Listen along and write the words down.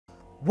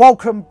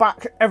Welcome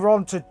back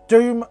everyone to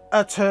Doom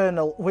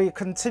Eternal. We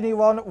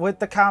continue on with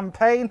the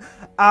campaign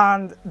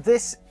and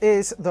this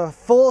is the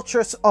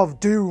Fortress of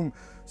Doom.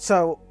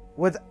 So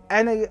with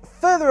any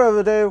further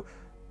ado,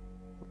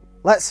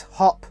 let's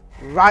hop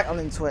right on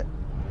into it.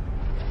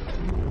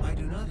 I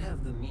do not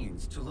have the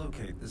means to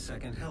locate the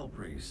second Hell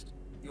Priest.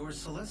 Your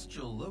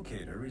celestial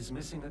locator is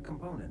missing a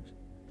component.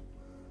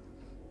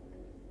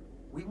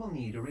 We will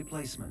need a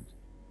replacement.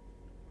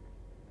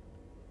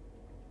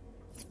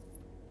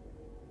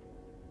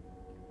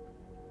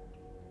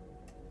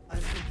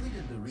 I've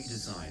completed the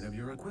redesign of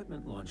your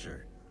equipment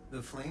launcher.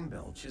 The flame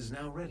belch is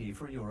now ready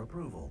for your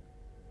approval.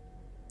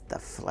 The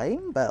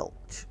flame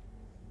belch?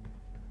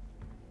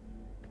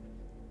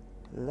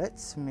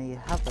 Let me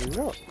have a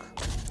look.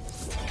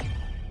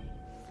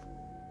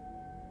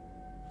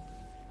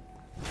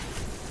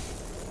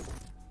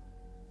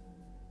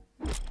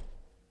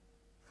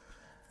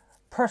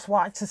 Press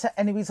Y to set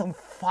enemies on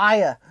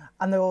fire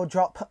and they will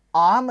drop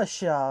armor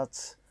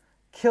shards.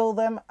 Kill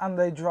them and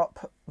they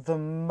drop the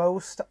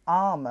most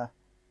armor.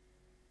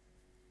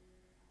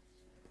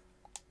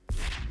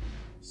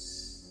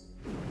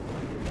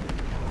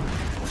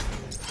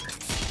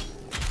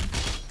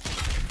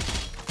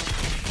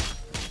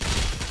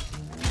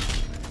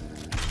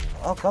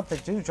 Oh god, they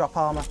do drop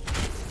armor.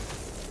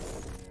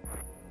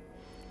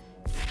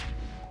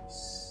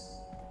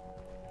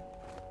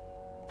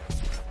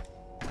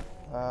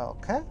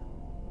 Okay.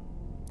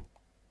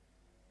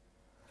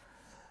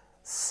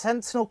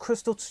 Sentinel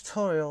Crystal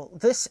Tutorial.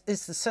 This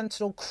is the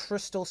Sentinel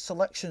Crystal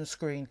selection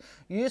screen.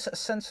 Use a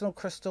Sentinel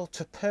Crystal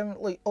to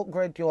permanently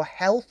upgrade your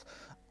health,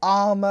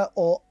 armor,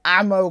 or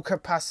ammo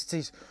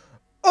capacities.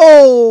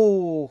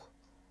 Oh!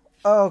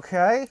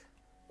 Okay.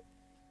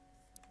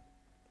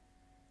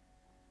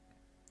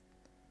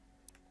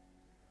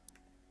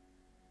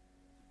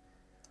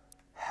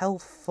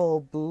 Health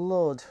for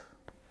blood.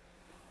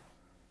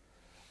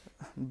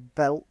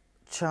 Belch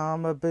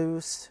armor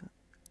boost.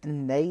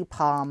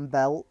 Napalm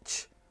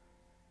belch.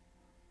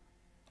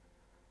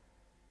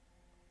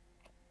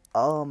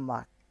 Oh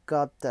my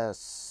god, there's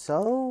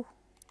so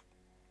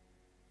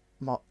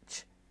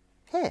much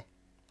here.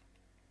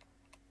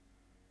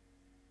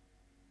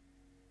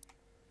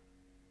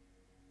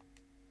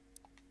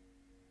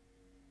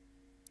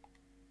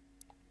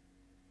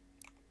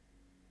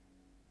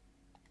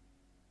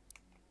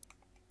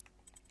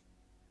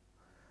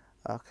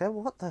 Okay,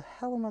 what the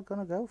hell am I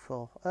gonna go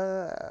for?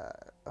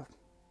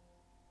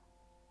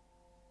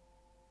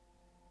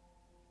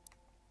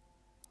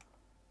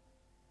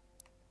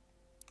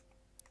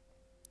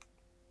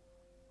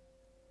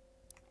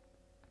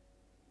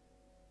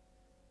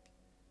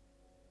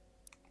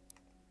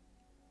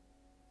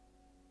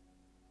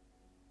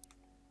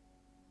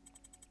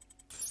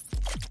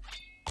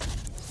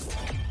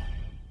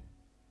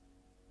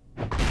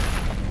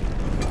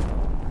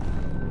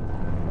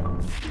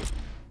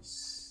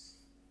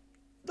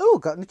 Oh,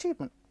 got an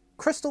achievement.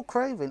 Crystal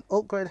Craving.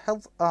 Upgrade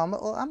health, armor,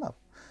 or ammo.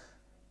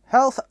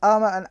 Health,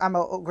 armor, and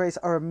ammo upgrades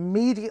are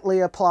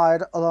immediately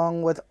applied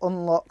along with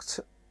unlocked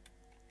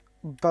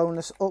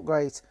bonus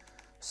upgrades.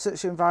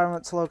 Search the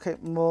environment to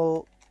locate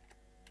more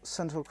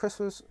central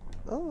crystals.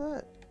 Oh,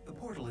 right. The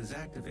portal is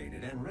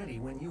activated and ready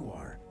when you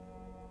are.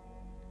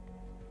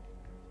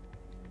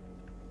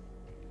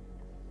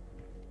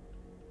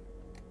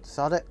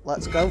 Sod it.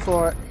 Let's go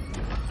for it.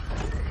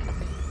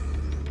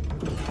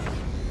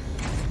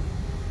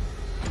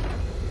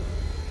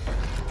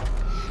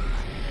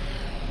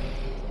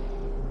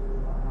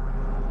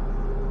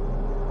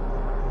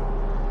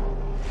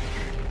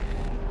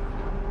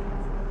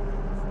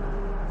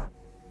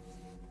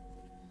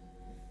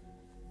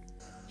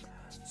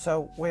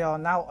 So we are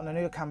now on a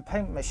new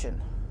campaign mission.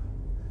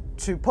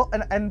 To put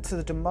an end to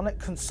the demonic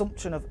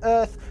consumption of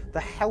Earth, the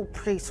Hell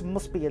Priest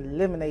must be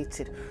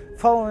eliminated.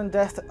 Following the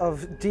death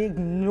of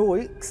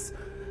Dignoix,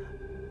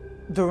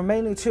 the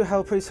remaining 2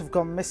 Hell Priests have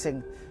gone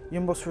missing.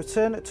 You must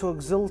return to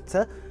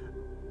EXULTIA,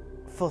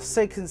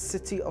 forsaken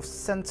city of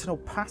Sentinel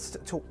Pass,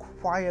 to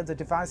acquire the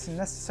devices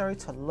necessary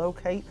to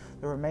locate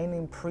the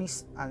remaining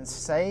priests and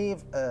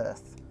save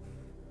Earth.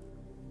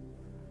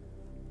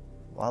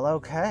 Well,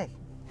 okay.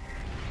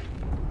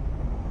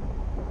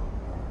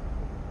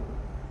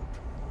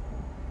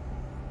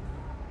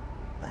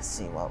 Let's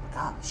see what we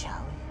got,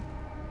 shall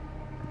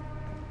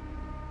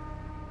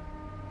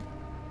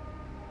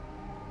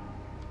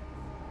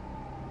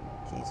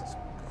we? Jesus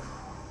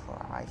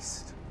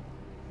Christ.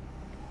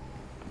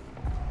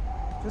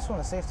 Just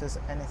want to see if there's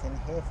anything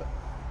here for...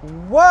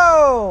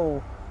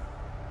 Whoa!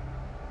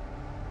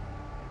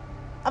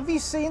 Have you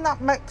seen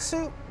that mech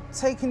suit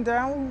taking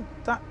down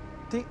that...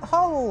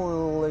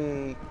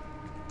 Holy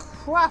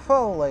crap,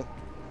 holy.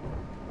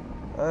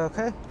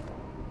 Okay.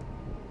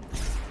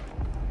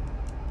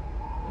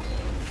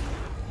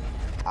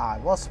 I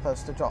was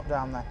supposed to drop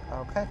down there.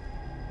 Okay.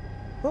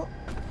 Oh.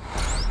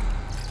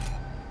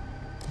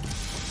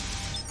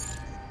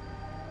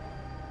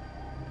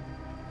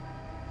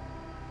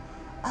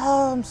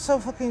 Oh, I'm so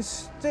fucking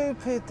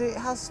stupid. It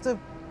has the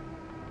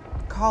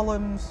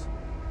columns.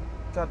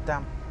 God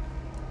damn.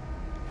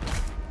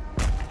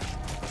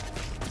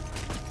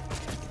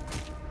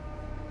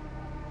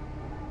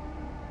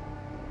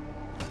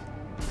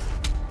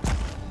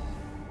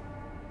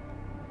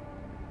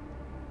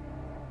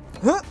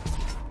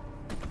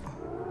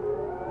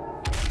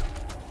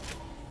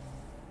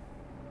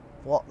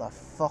 What the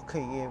fuck are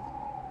you?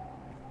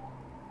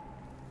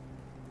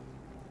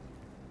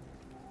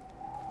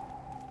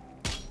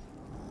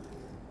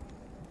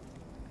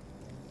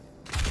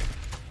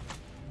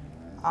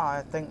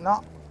 I think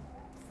not.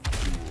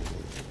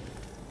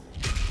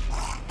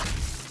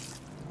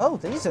 Oh,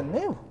 these are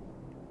new.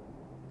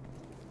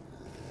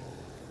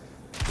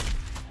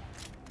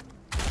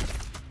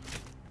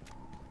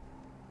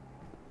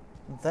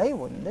 They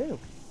were new.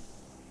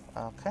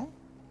 Okay.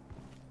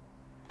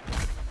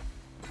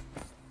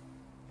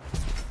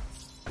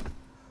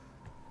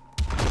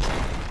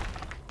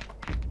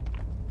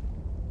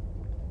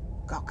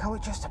 God, can we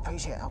just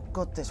appreciate how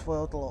good this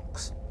world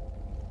looks?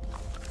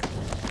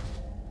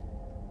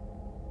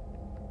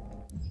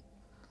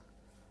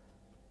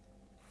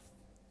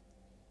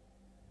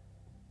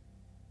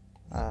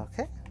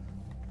 Okay.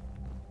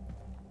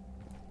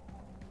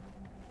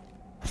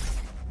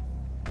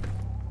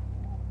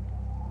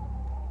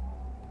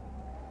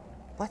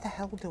 Where the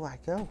hell do I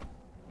go?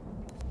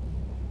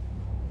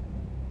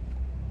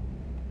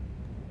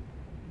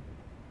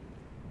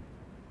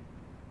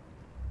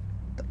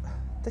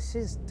 This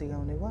is the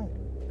only way.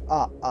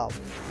 Oh,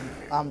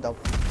 I'm done.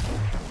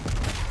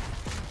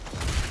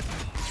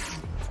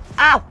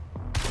 Ow!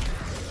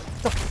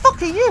 The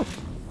fuck are you?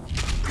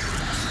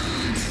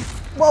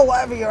 Well,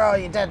 whatever you are,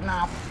 you're dead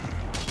now.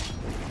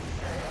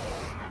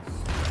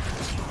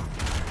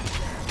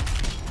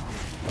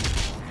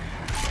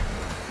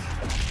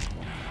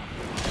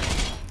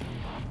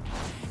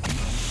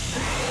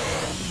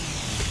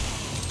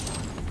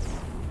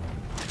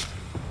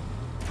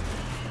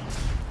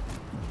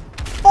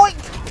 Boink!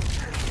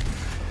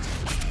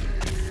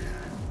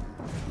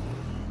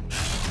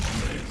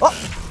 Oh!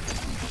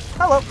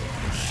 Hello.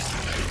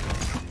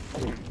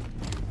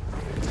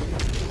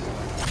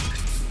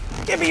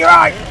 Give me your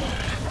eye!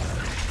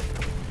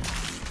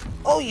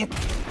 Oh, you...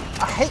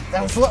 I hate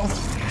those little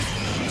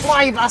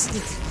fly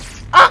bastards.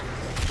 Ah!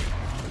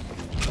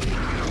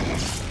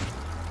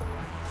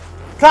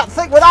 Can't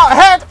think without a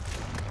head!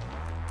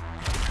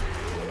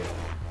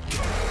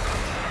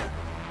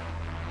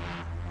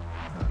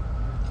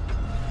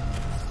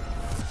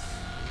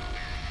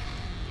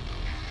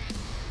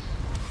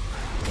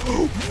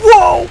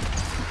 Whoa!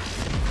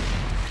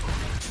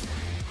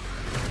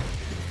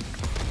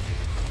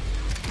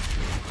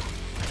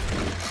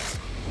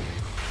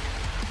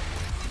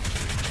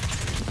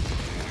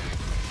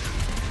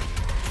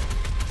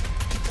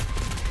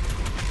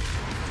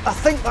 I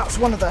think that's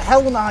one of the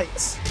Hell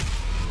Knights.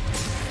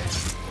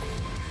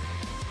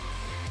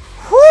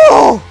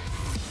 Whew!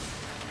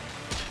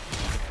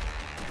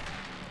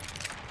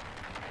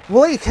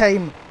 Well, he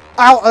came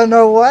out of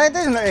nowhere,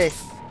 didn't he?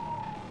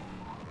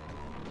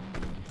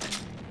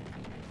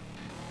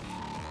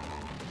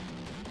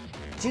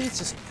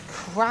 Jesus,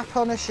 crap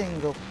on a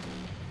shingle.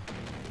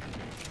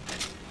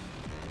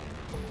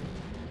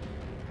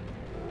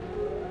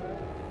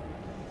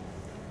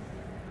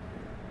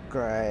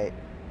 Great.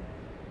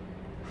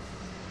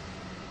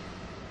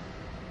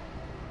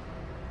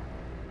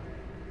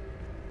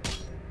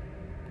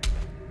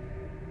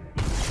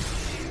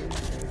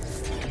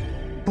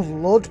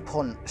 Blood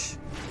punch.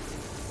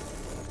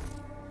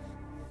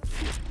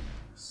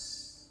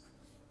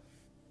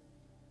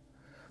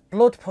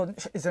 Blood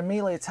punch is a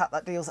melee attack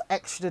that deals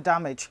extra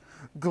damage.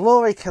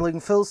 Glory killing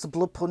fills the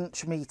blood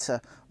punch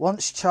meter.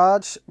 Once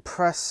charged,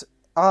 press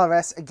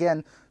RS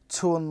again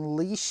to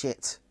unleash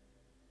it.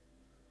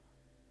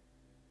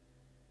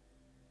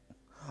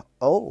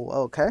 Oh,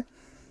 okay.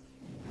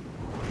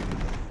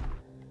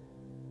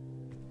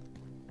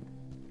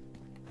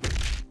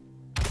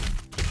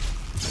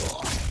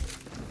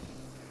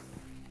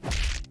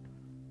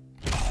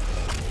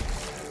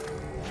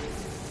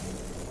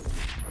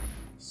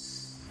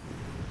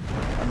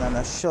 And then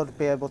I should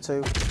be able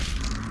to...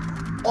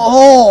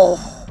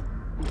 Oh!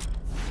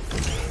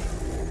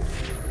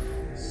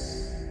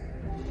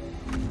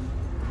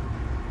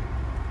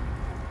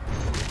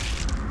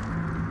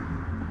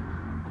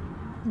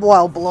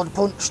 Well, blood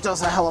punch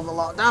does a hell of a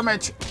lot of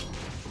damage.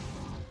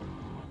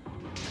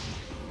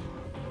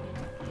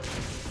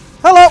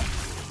 Hello!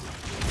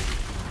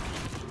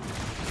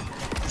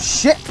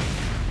 Shit!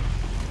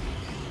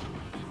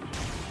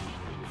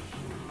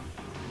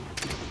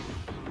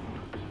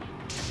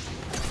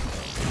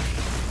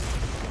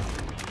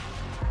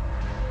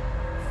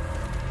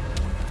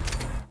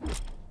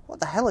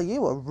 What the hell are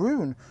you? A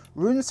rune?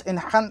 Runes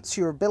enhance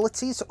your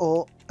abilities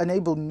or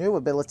enable new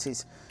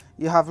abilities.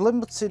 You have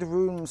limited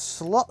rune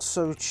slots,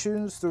 so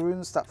choose the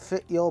runes that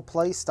fit your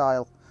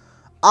playstyle.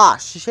 Ah,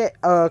 shit.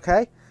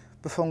 Okay.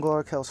 Perform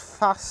glory kills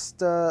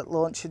faster.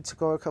 Launch into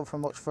glory kill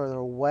from much further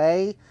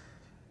away.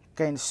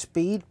 Gain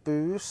speed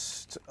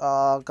boost.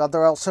 Oh god,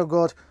 they're all so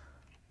good.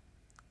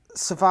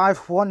 Survive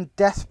one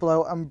death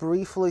blow and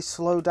briefly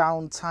slow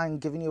down time,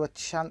 giving you a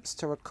chance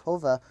to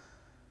recover.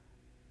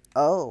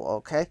 Oh,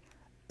 okay.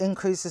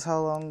 Increases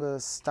how long a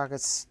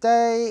staggered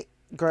stay.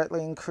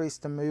 Greatly increase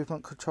the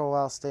movement control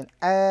whilst in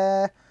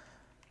air.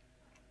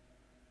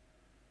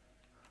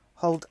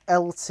 Hold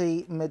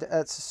LT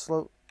mid-air to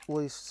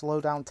slowly slow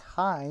down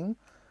time.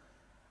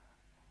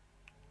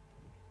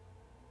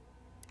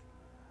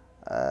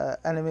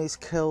 Enemies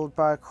killed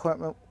by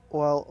equipment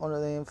while under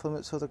the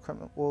influence of the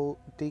equipment will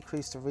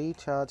decrease the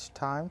recharge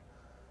time.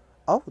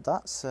 Oh,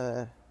 that's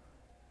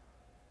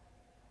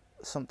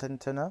something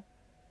to know.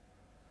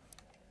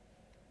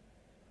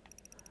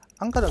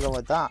 I'm gonna go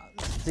with that.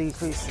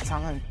 Decrease the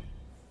time.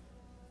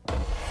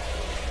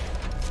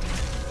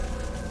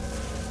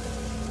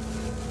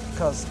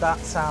 Because that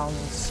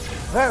sounds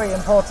very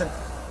important.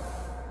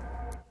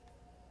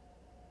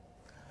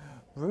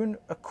 Rune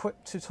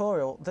Equip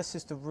Tutorial. This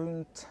is the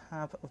Rune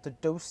tab of the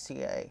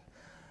dossier.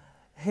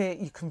 Here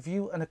you can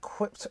view and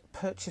equip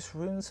purchase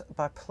runes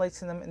by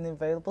placing them in the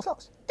available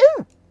slots.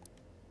 Ooh!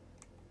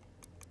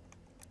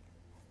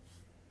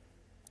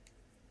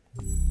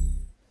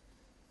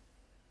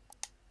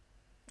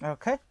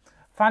 Okay.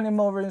 Finding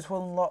more runes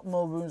will unlock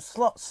more rune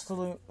slots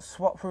to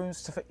swap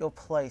runes to fit your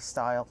play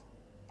style.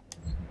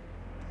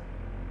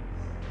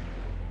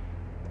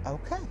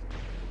 Okay.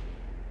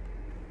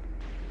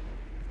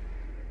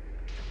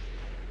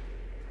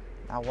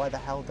 Now where the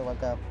hell do I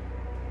go?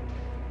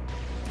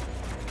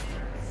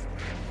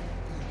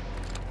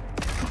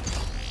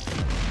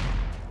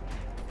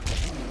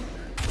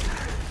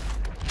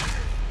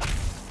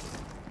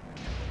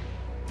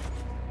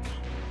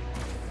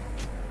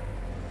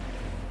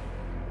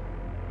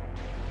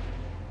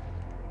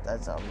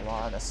 There's a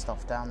lot of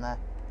stuff down there.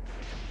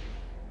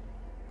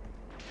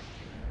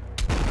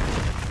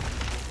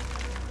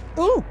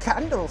 Ooh,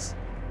 candles!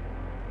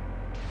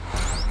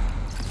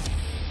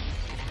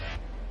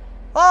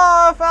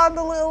 Oh, I found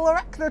a little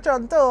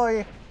arachnotron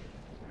toy!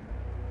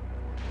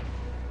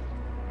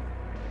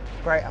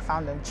 Great, I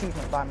found an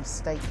achievement by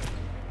mistake.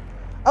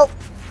 Oh,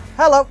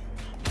 hello!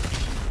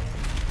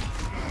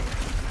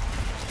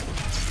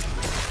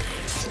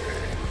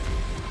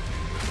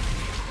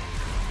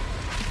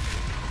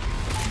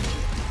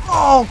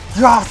 Oh,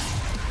 God!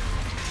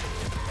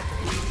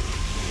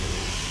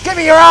 Give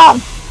me your arm!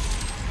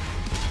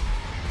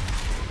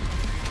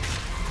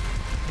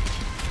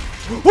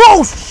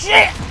 Whoa,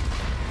 shit!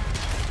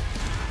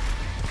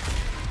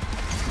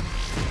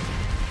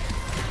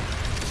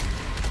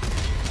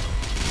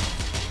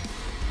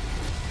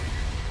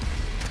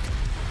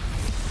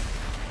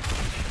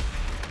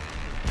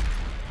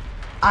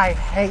 I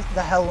hate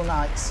the Hell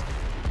Knights.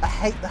 I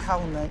hate the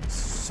Hell Knights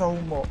so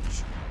much.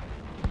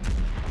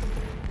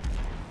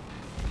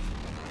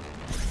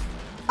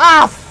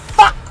 Ah,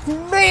 fuck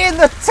me in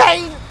the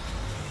taint!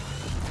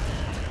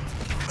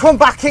 Come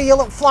back here, you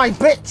little flying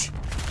bitch!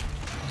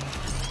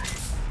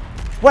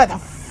 Where the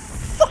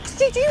fuck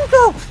did you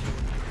go?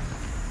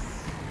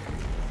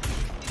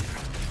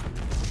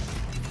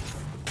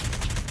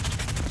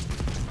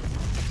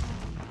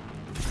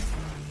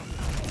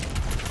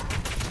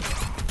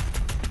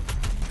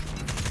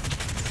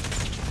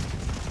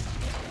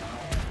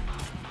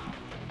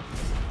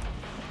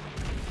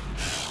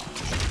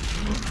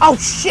 Oh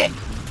shit!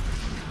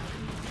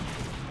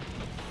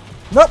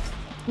 Nope,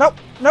 nope,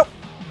 nope.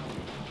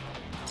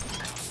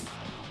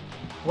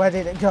 Where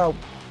did it go?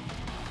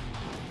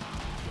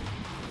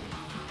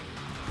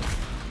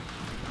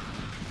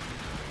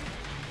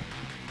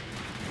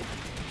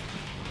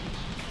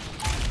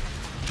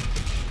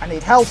 I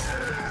need help.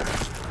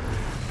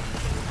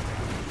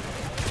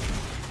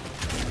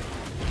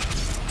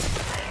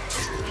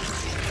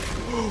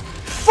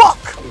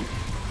 Fuck!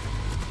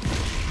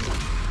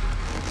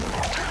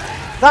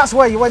 That's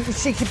where you went, you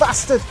cheeky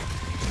bastard.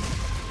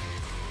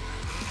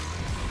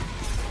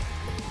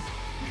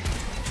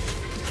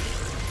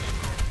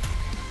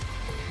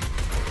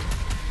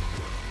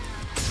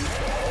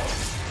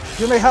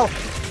 Give me help.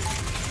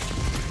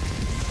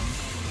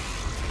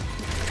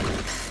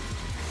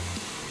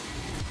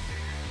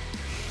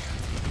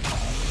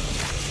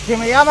 Give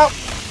me ammo.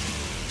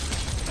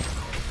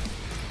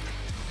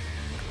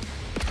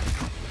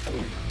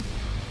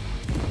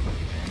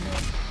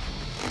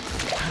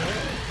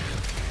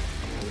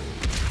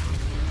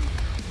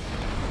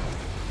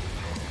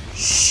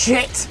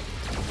 Shit.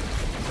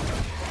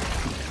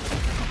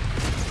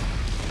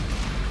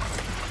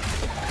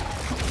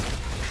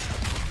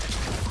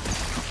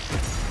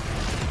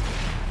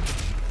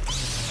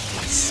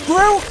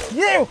 Screw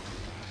you.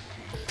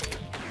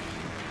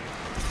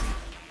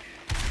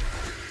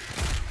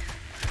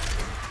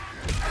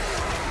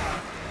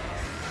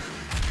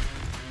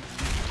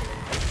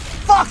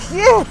 Fuck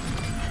you!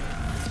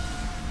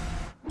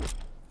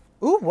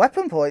 Ooh,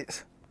 weapon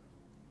points.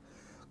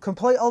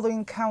 Complete all the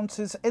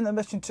encounters in the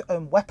mission to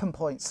earn weapon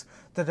points.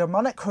 The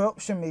demonic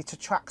corruption meter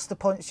tracks the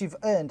points you've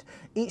earned.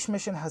 Each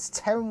mission has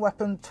 10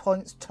 weapon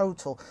points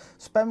total.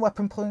 Spend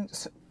weapon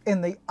points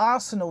in the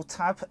arsenal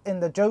tab in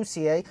the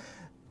dossier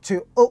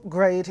to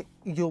upgrade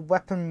your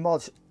weapon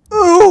mods.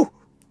 Ooh!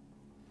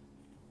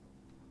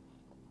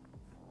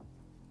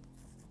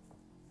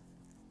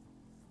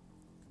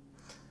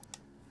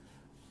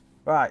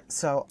 Right,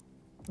 so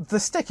the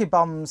sticky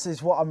bombs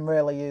is what I'm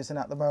really using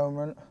at the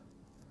moment.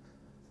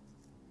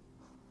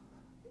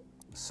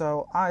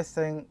 So I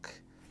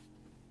think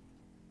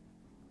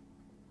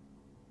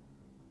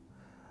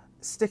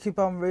sticky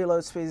bomb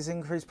reload speed is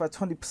increased by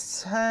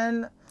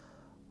 20%,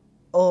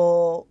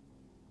 or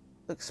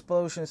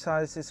explosion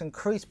size is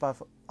increased by...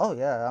 Oh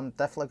yeah, I'm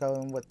definitely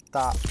going with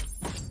that.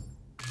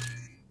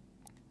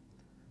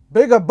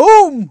 Bigger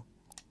boom!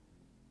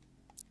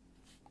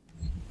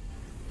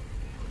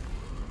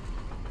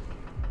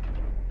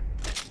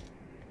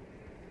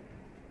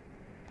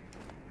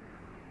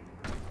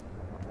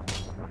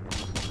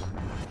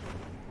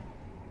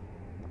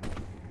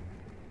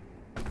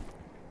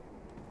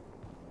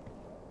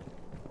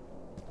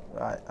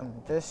 Right, I'm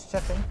just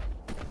checking.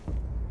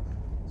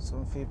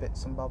 Some few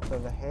bits and bobs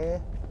over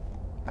here.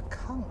 I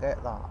can't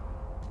get that.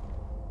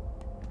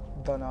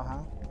 Don't know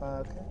how.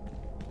 Okay.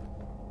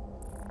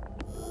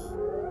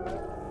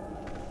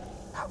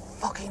 That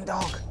fucking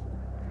dog!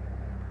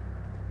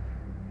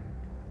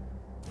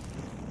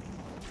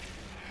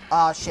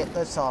 Ah shit,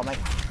 they saw me.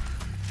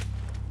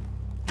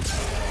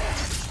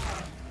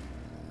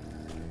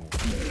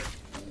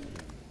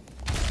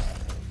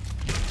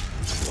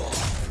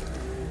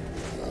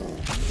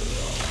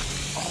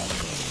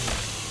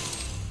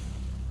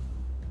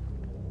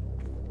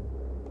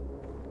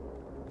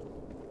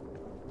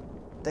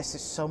 This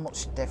is so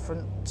much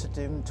different to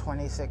Doom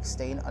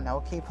 2016. I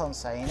know I keep on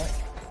saying it,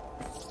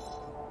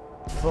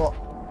 but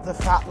the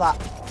fact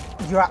that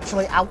you're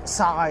actually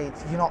outside,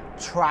 you're not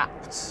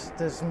trapped,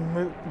 there's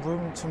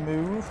room to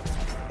move,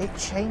 it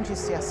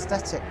changes the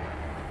aesthetic.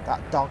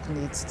 That dog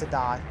needs to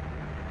die.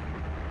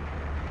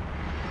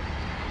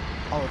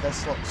 Oh,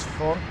 this looks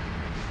fun.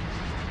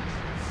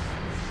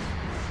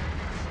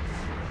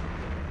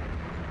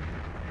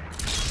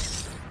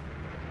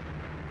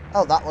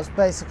 Oh, that was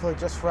basically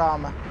just for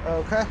armor.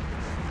 Okay.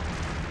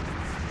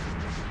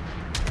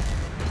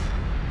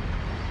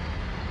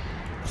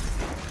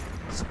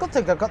 It's a good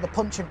thing I've got the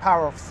punching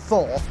power of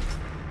Thor.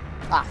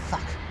 Ah,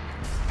 fuck.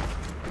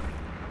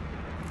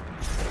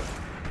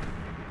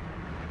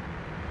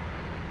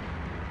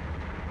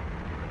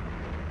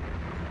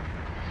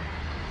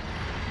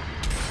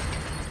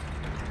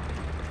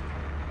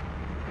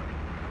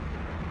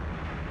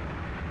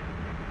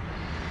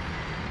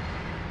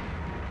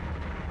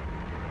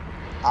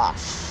 Ah,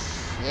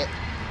 shit.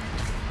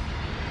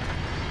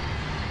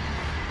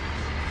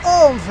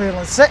 Oh, I'm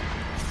feeling sick.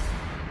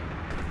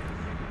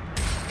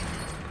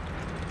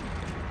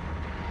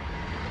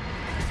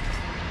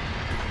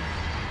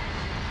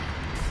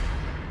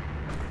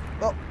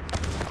 Oh,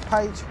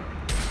 page.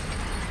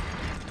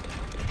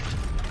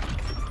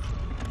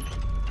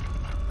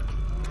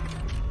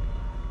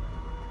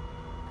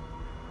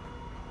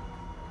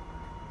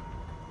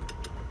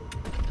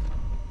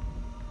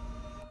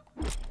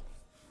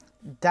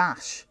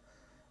 Dash.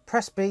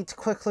 Press B to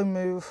quickly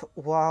move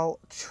while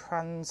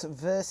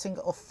transversing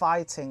or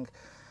fighting.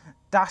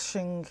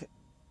 Dashing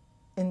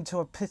into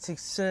a pitted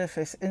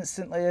surface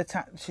instantly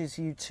attaches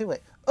you to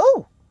it.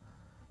 Oh!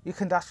 You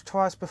can dash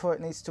twice before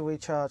it needs to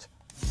recharge.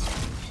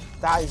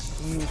 That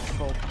is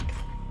useful.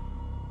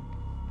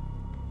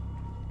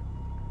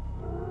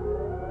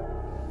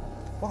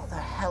 What the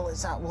hell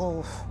is that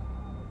wolf?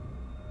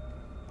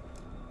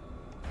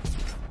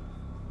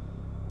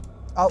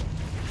 Oh.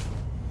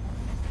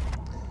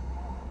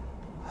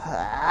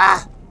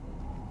 Ah!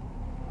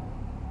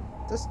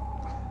 Just...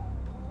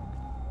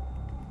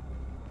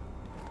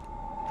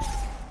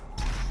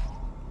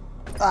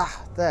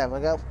 Ah, there we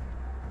go.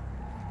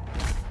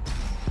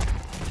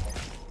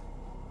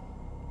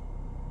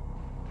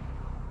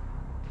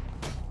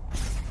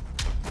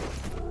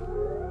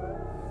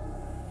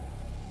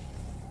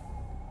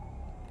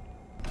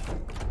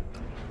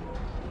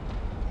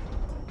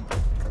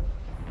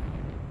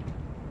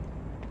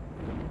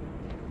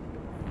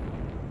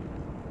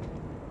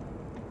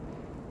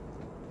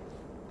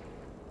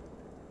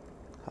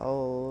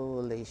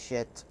 Holy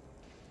shit.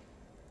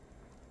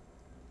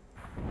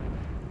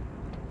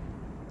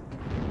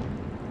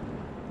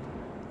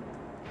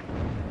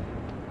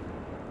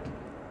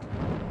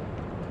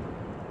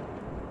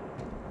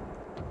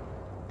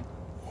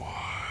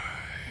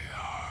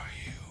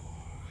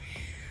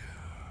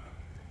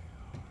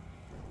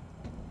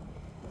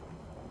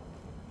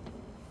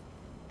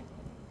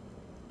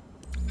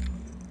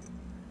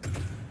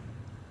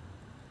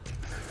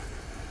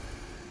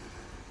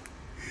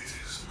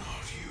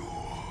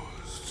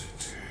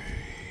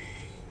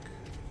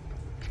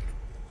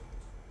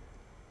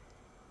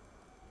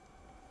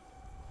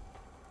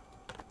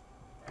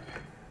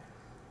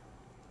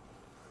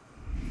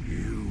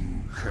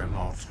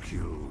 Cannot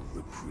kill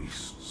the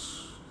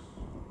priests.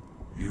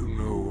 You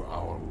know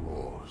our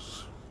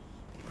laws.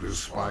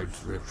 Despite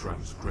their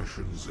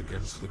transgressions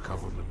against the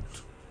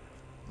Covenant,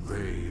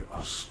 they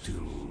are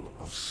still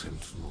of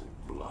Sentinel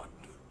blood.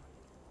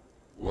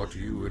 What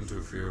you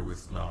interfere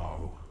with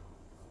now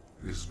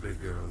is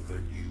bigger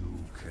than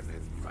you can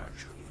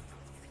imagine.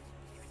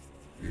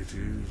 It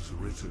is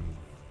written.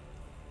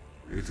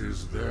 It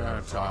is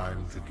their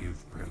time to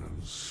give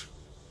penance.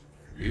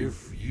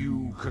 If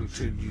you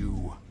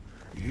continue,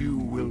 you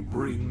will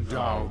bring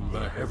down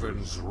the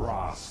heavens'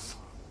 wrath.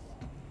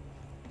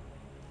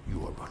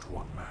 You are but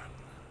one man.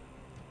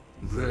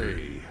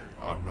 They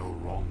are no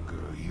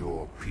longer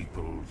your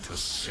people to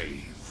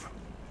save.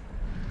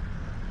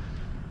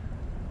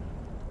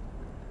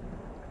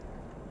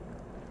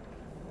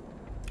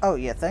 Oh,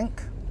 you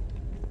think?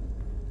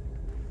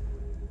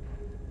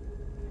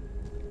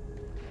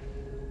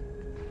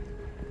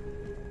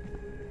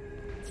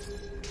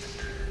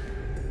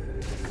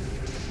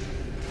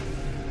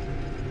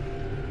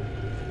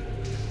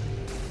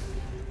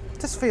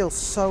 This feels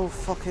so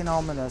fucking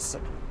ominous.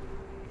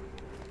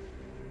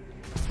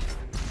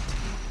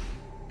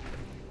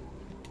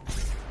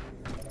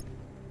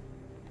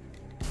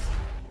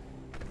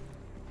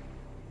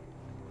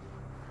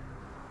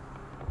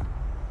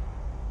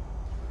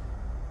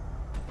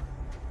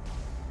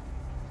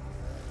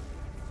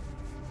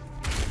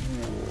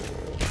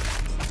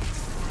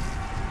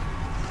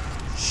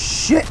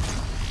 Shit!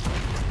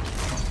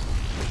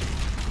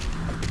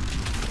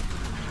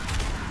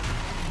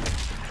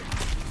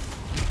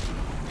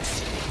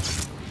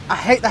 I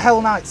hate the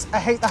Hell Knights. I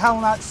hate the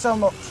Hell Knights so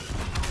much.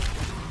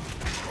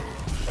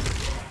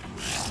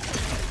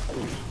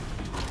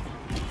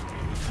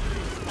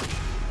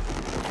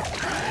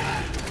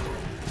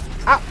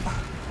 Ow!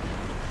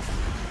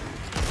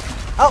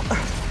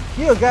 Oh,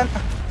 you again.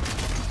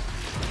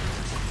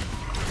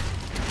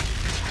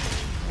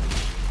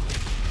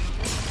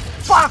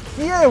 Fuck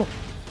you!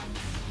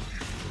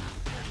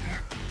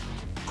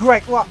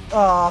 Great, what?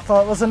 Oh, I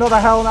thought it was another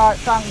Hell Knight,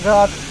 thank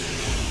God.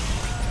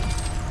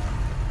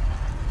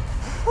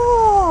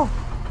 Whew.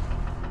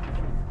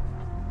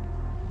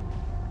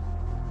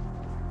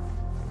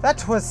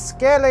 That was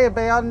scary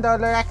beyond all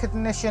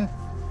recognition.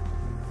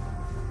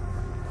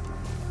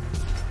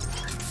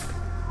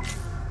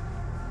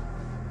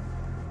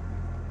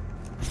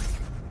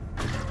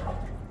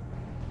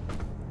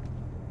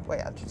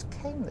 Wait, I just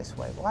came this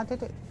way. Why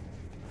did it?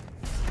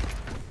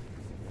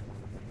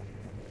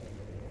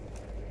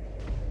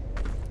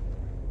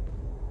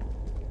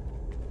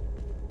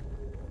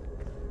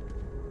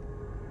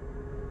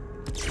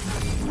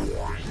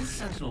 This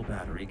Sentinel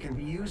battery can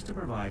be used to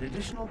provide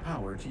additional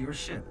power to your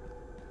ship.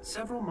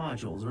 Several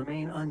modules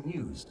remain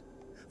unused.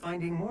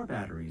 Finding more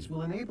batteries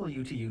will enable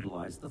you to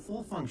utilize the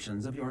full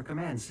functions of your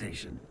command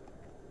station.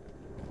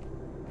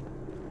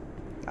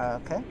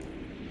 Okay.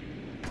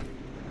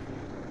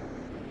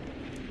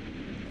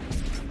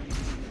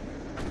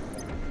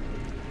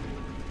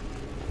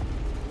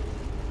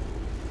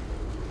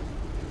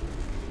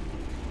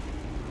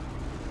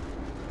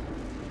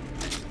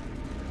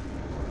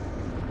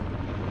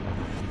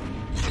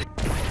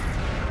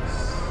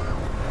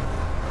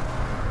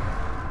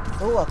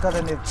 Oh, I've got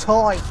a new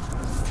toy.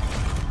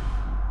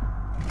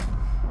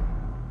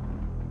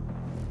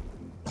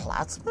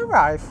 Plasma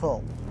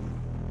rifle.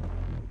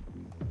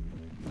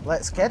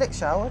 Let's get it,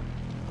 shall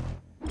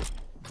we?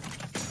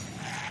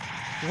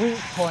 Weak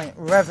point,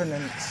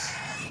 Revenants.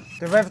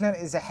 The Revenant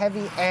is a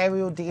heavy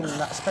aerial demon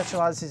that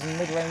specialises in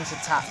mid-range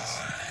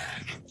attacks.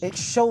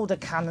 Its shoulder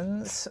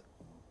cannons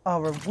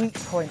are a weak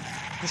point.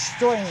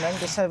 Destroying them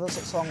disables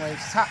its long-range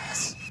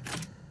attacks.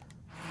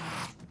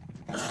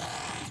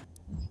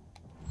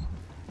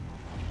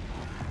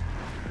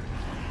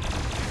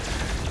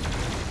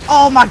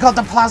 Oh my god,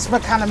 the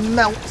plasma cannon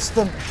melts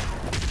them.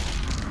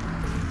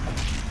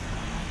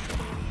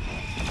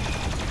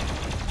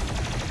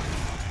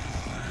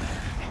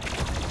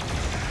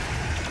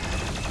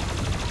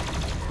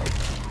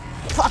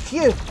 Fuck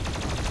you.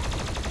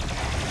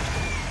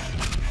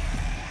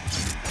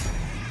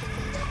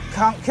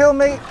 Can't kill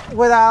me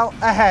without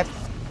a head.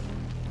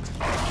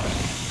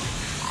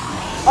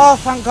 Oh,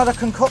 thank god I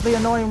can cut the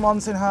annoying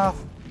ones in half.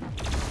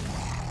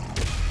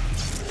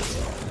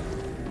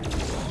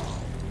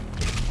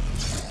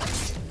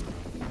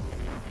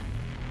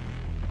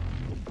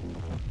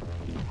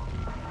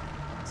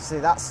 See,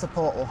 that's the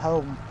portal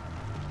home.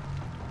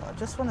 But I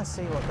just want to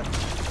see what the...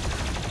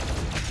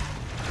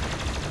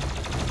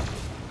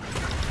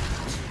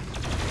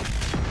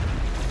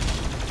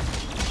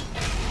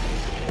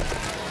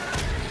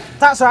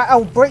 That's right,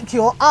 I'll break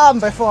your arm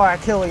before I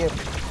kill you.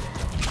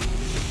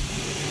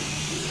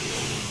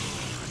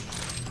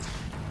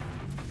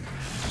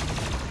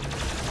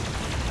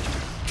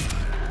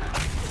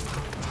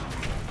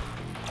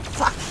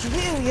 Fuck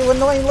you, you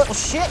annoying little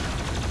shit.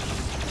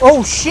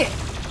 Oh shit.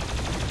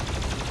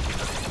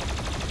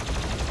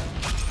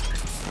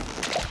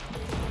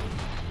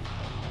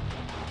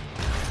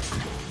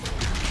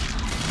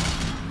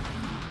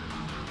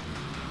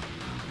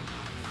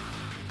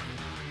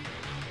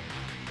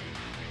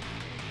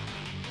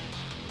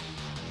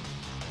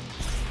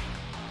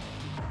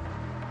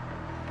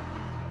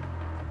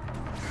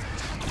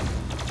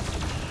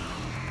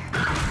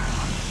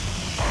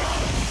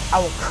 I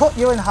will cut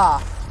you in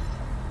half.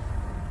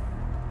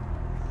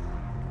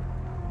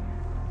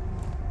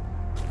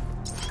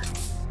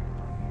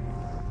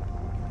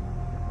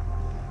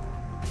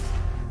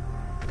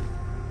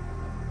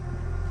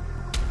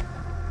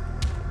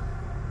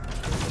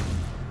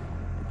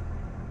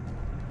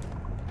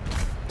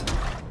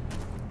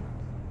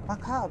 Why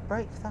can't I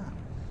break that?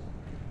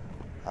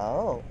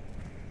 Oh.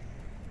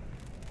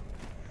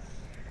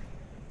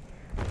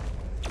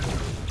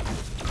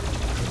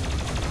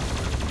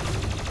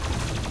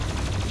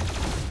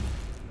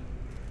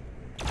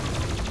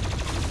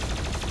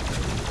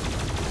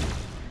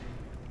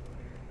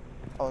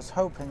 was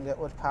hoping it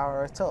would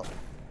power it up.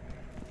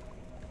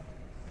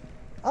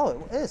 Oh,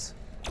 it is.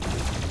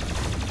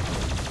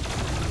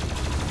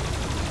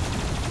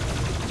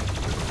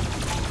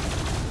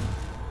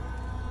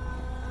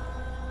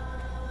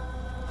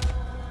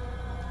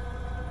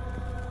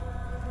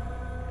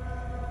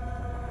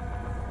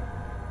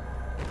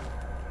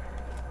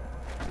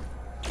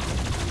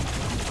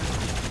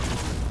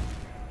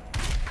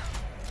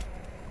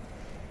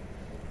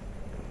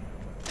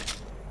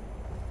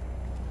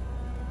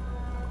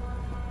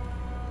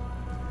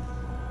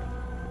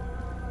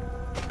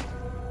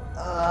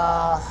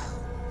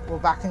 We're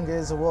back in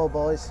Gears of War,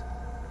 boys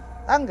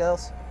and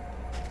girls.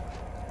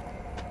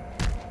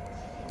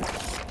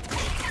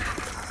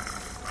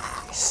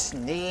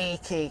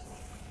 Sneaky.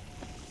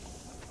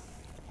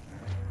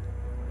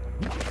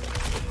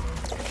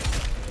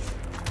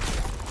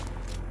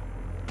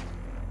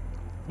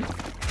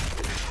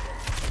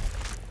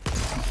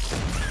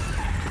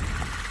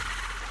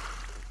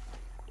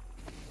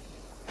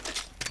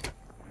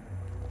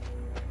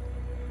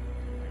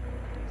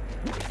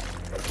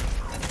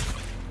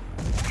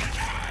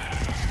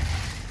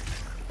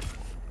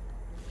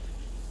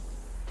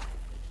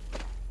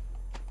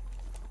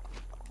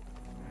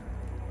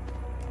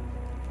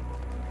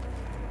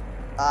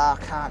 I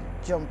can't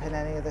jump in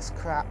any of this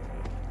crap.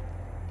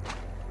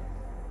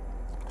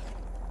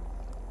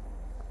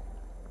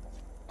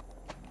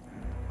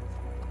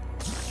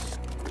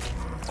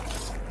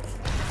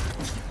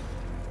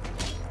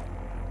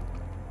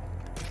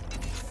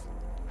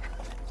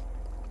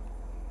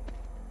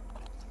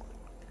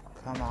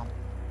 Come on.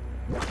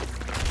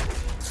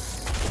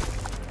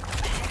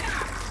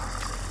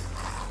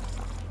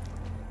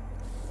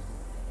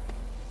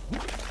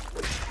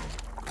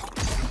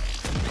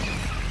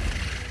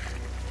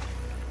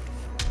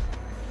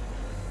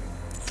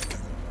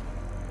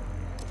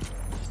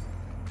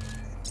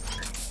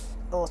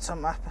 Auto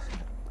map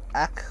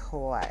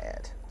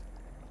acquired.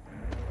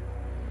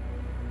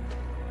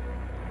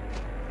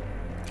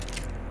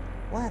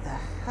 Where the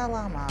hell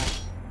am I?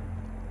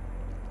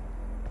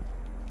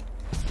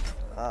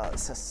 Oh,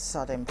 it's a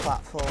sodding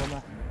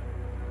platformer.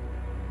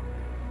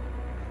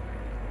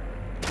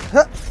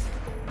 Huh.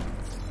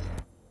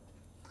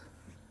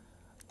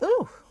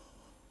 Ooh!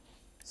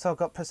 So I've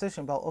got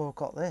precision belt. Oh, I've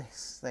got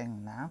this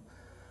thing now.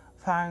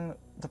 Firing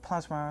the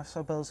plasma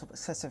aerosol builds up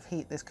excessive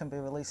heat. This can be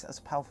released as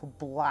a powerful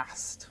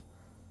blast.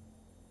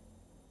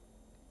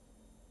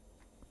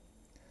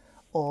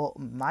 Or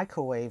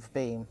microwave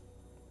beam.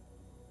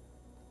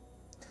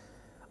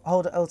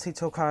 Hold LT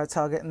to acquire a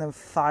target and then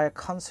fire a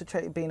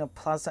concentrated beam of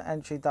plasma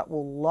energy that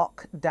will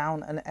lock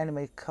down an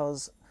enemy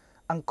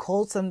and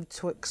cause them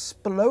to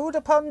explode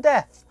upon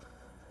death.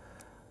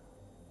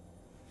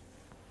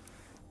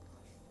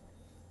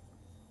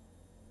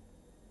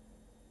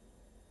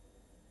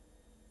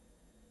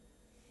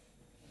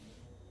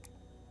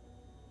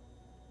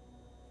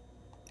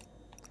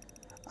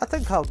 I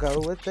think I'll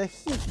go with the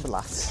heat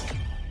blast.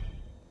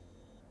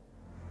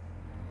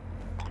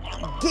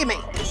 Gimme!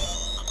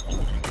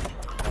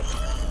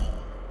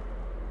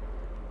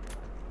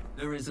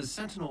 There is a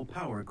Sentinel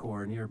power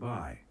core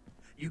nearby.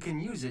 You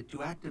can use it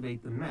to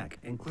activate the mech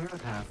and clear a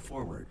path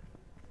forward.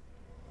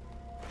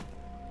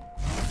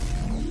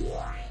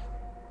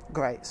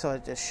 Great, so I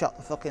just shot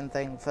the fucking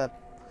thing for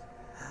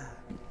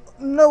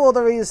no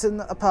other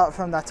reason apart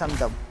from that I'm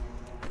dumb.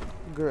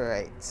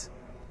 Great.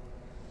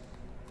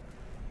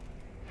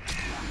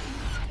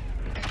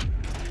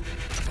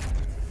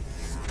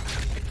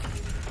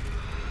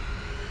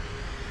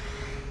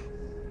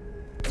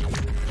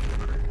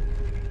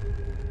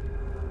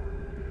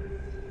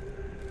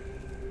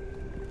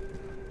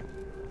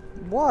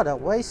 What a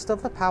waste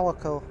of a power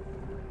core.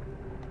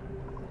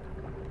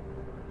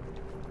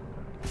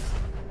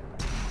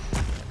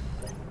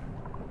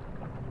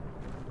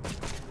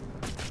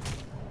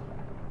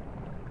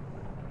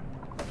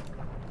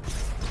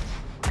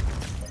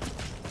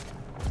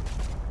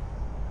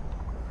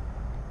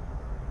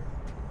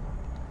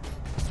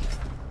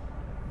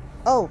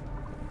 Oh,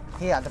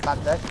 he had a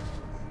bad day.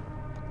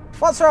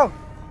 What's wrong?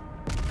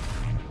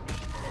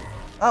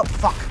 Oh,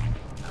 fuck.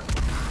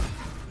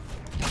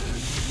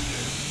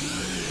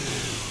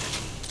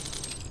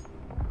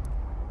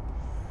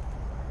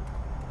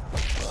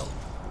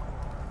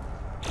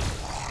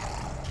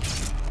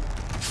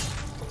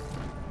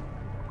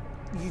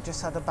 You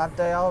just had a bad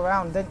day all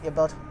round, didn't you,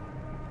 bud?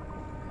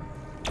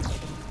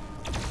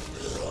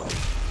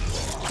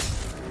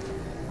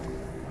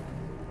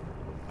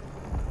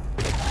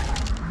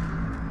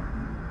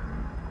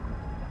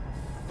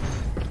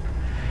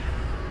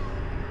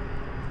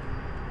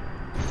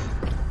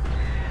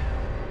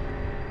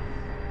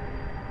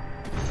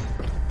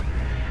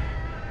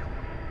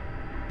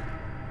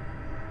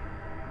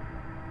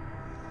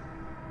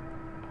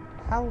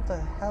 How the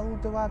hell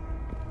do I...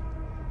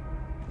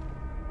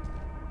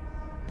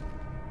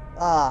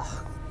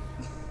 Ah.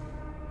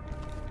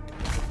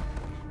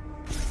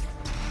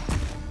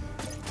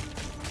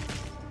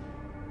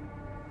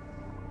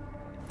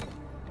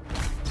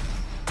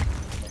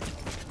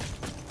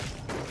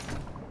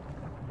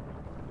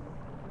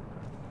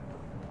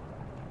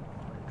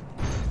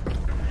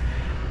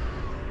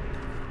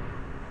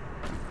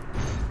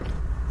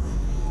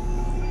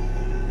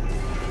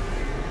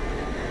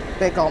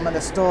 big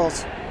ominous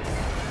doors.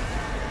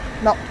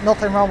 No,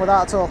 nothing wrong with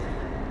that at all.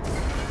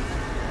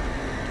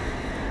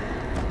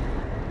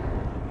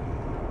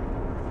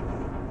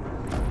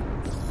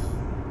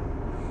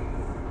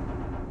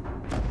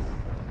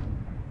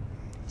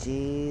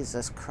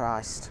 Jesus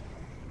Christ.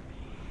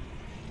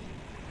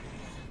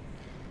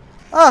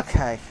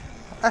 Okay,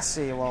 I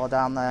see you all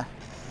down there.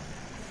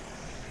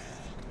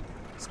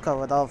 Let's go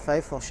with Old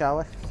Faithful, shall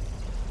we?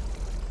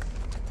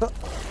 Oh,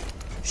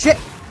 shit!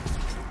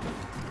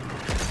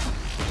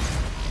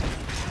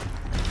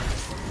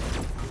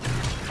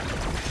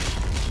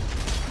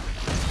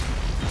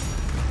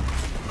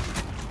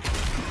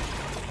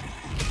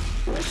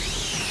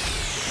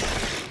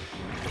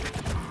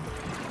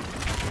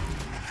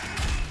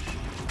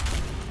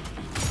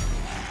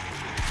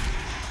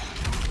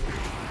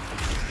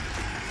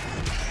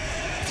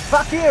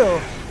 Fuck you!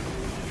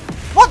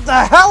 What the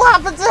hell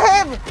happened to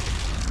him?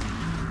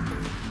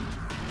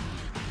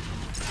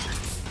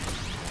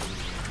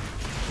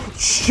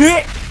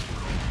 Shit!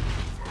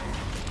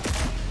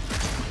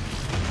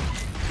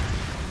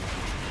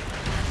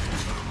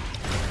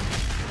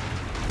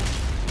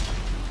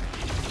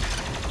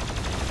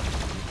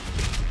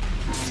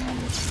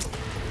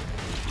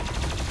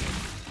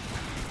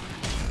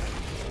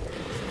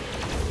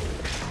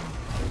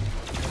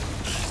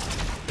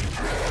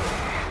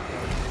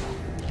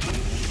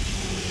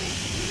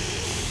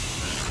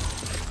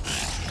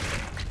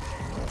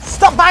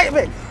 Stop biting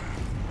me!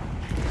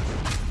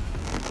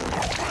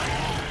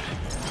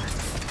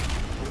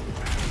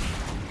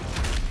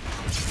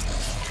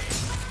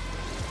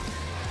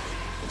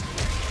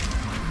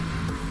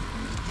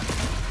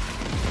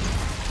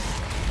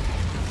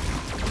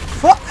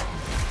 Fuck!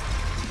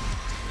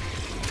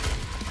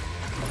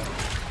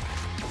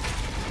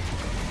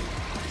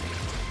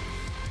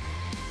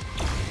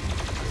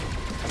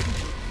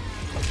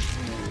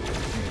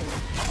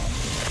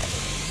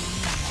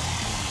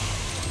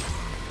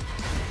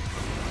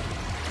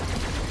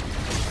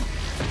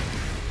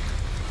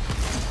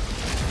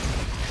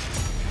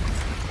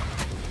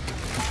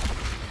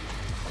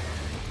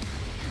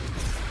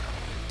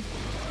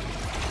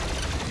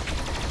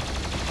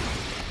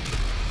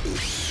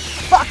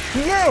 Fuck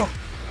you!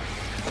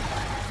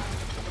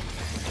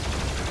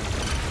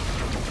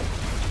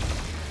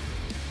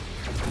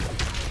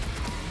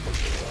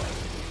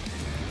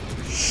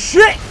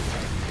 Shit!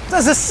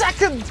 There's a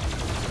second!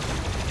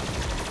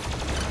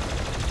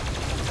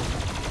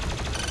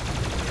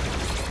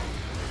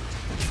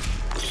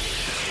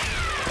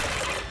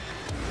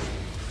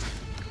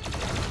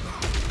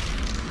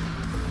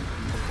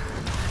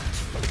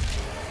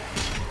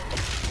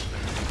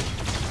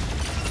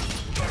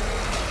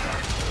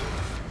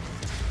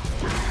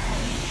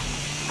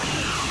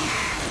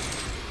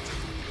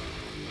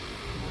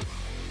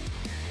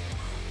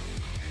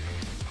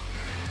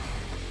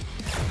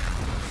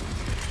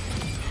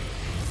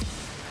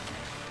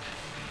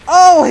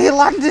 Oh, he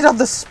landed on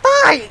the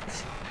spike!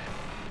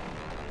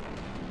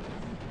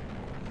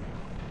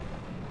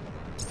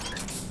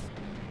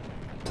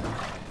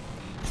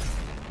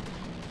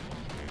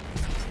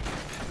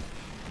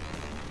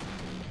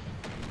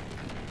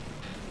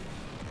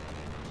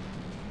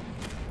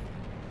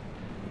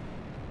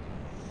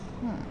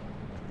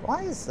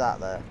 Why is that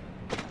there?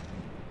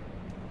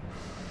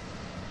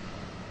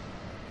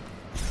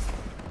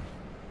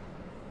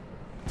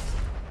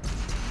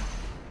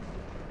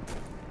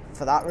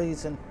 For that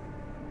reason.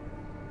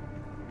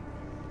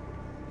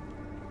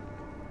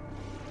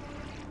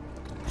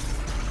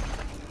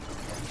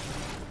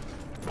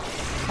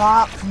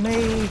 Fuck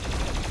me.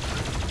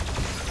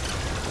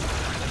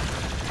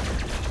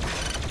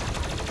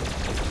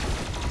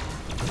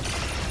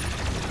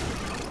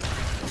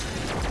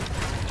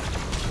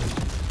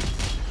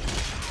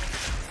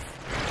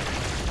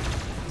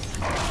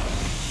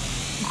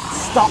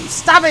 Stop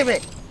stabbing me.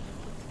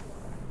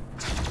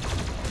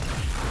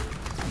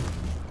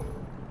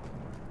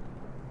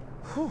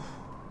 Whew.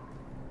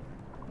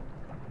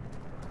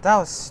 That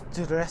was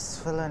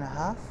stressful and a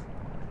half.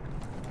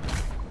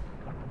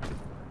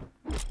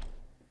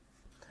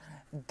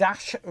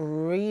 Dash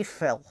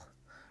refill.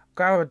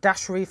 Grab a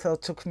dash refill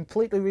to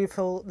completely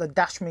refill the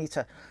dash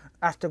meter.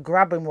 After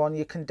grabbing one,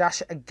 you can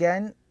dash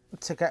again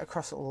to get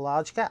across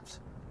large gaps.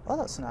 Oh,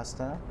 that's nice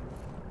to know.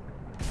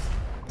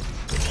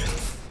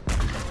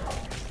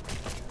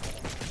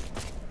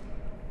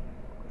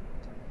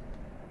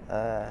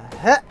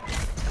 Heh.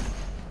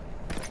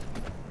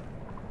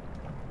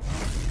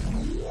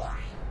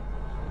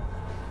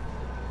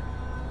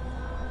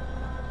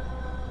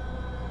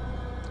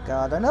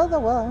 Got another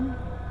one.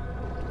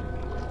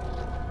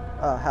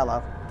 Oh,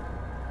 hello.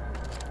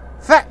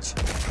 Fetch!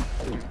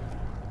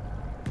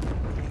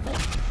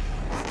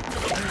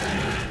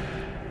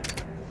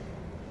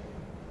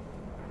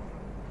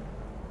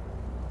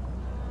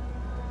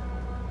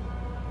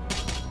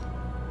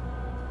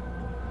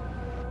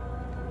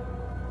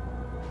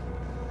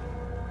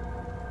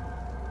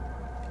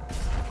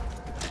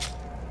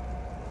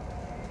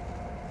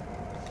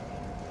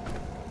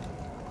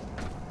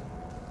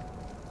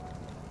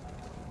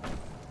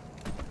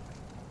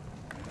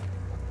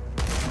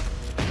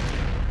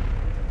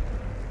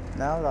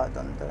 No, that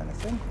doesn't do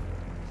anything.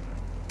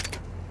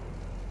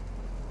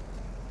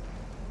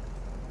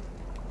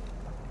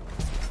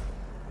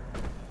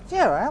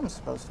 Yeah, I am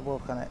supposed to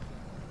walk on it.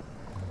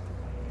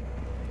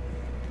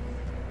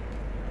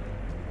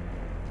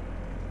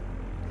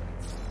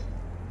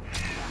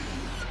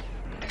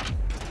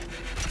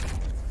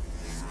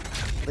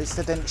 At least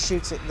I didn't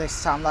shoot it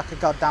this time like a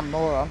goddamn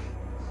moron.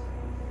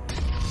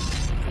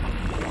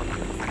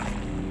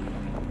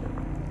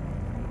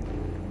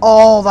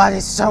 Oh, that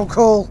is so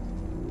cool!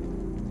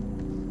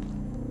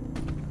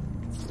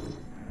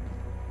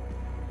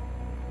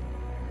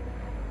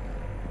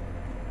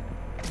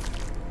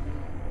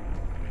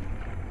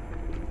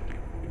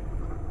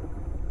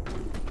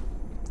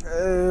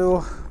 Ooh.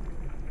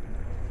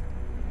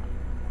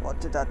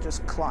 What did I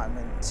just climb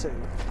into?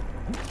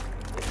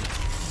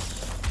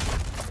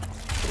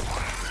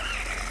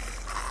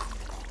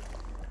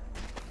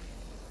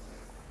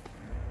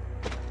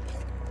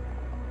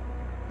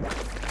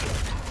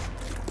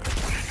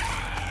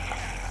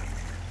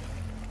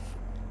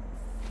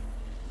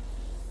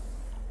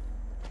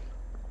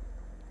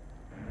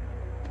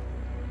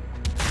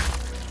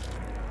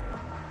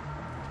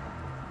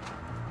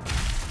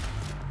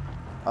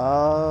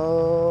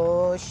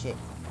 Oh shit.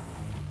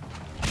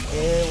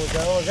 Here we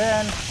go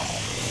again.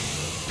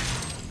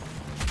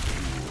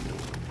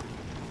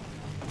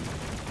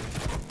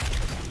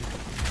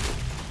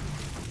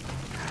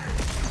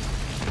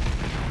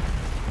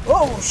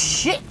 Oh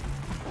shit.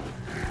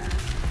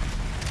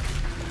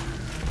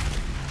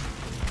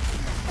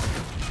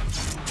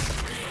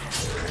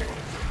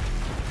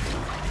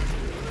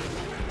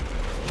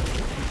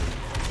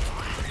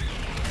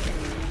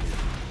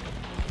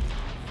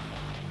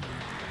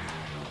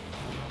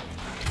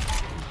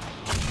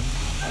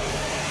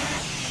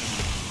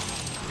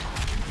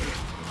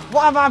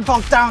 Why am I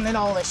bogged down in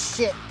all this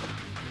shit?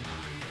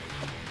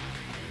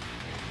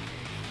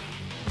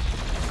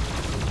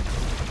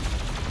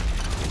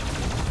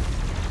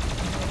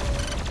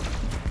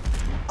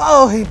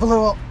 Oh, he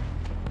blew up.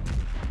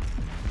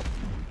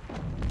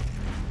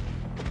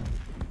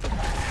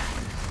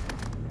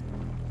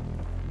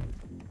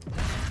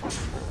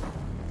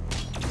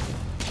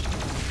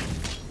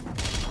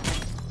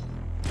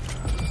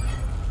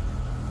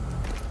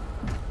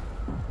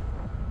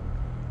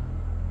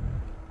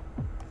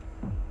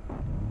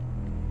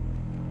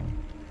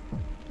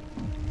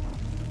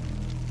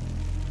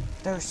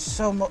 There's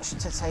so much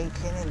to take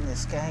in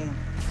this game.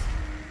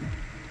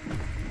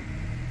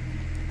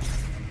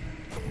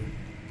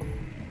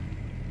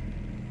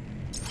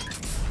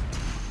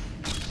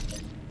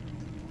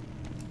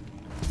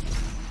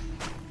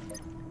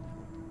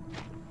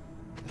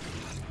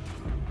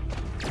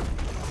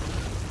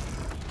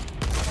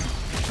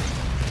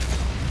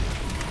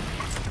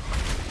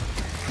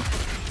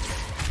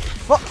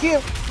 Fuck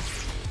you!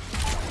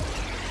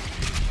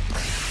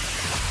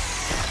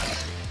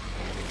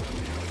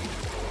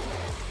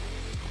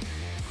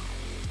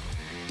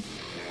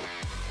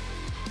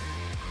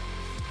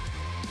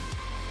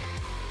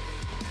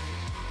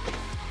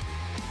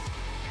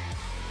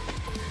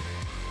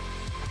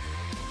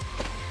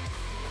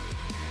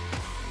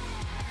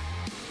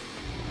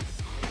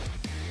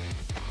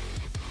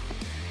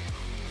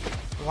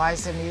 Why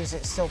is the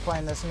music still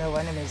playing? There's no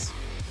enemies.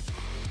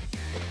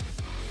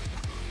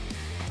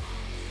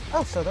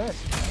 Oh, so there is.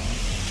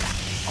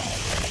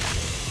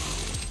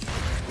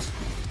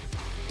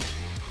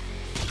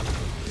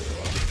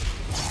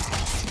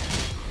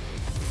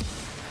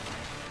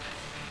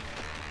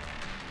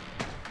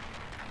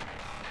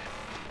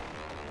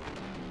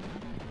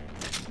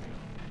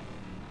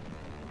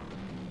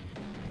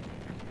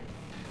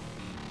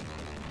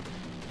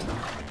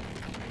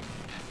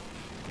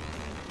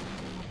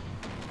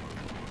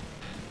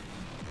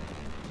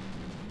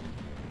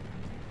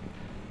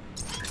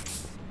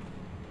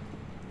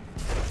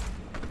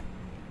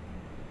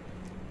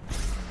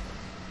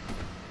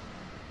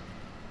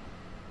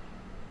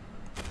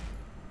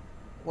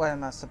 Where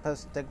am I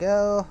supposed to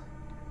go?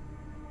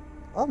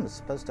 Oh, I'm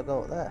supposed to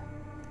go up there.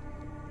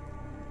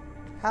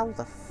 How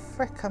the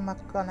frick am I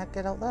gonna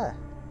get up there?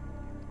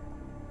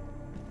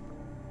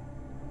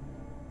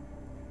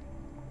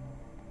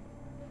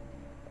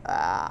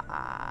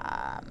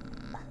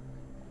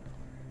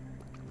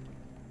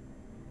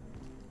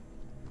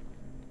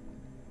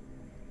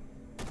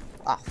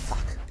 Oh, fuck.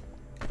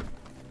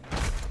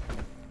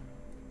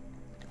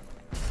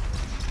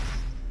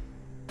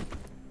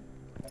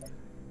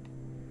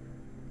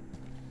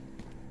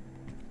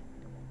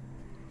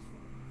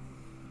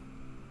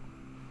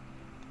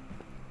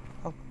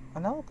 Oh, I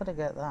know I've got to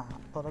get that,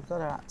 but I've got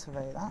to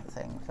activate that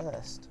thing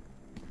first.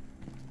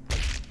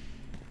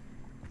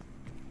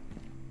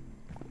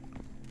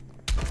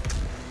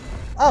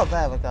 Oh,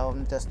 there we go,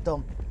 I'm just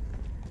done.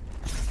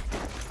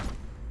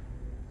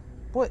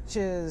 Which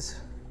is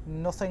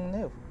nothing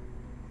new.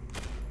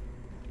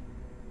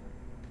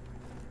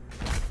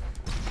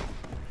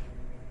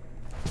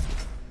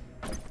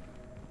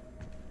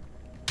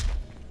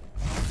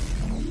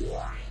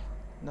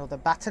 Another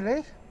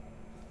battery.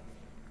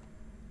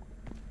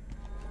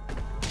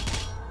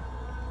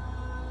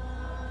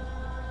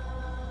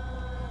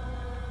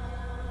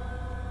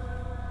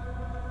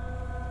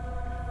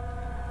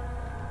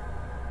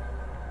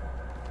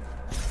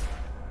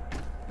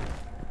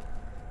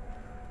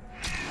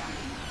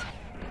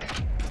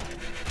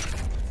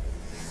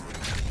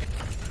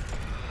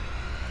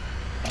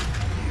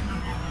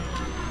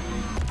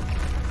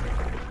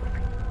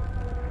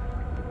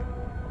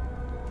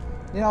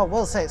 You know, I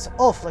will say it's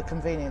awfully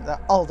convenient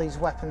that all these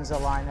weapons are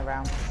lying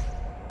around.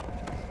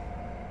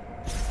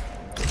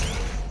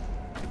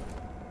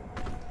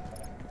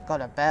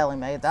 God, I barely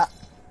made that.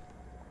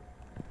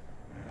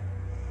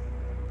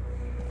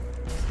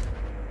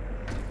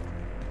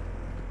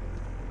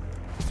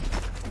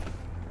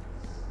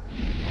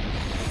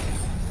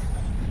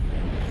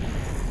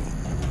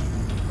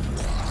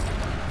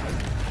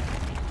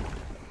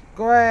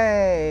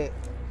 Great!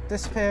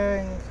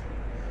 Disappearing.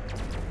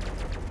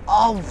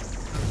 Oh!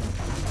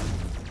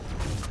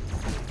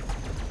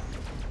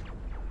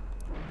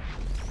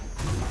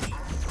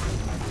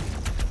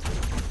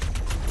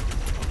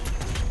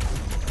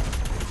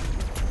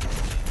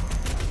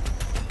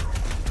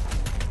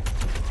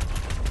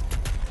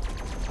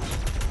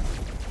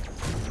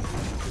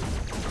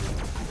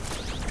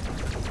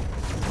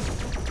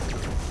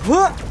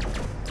 What?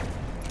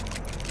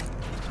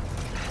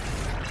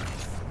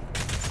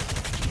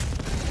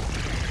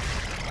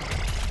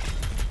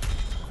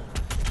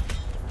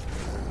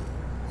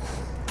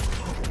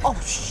 Oh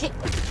shit!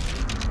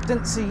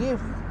 Didn't see you.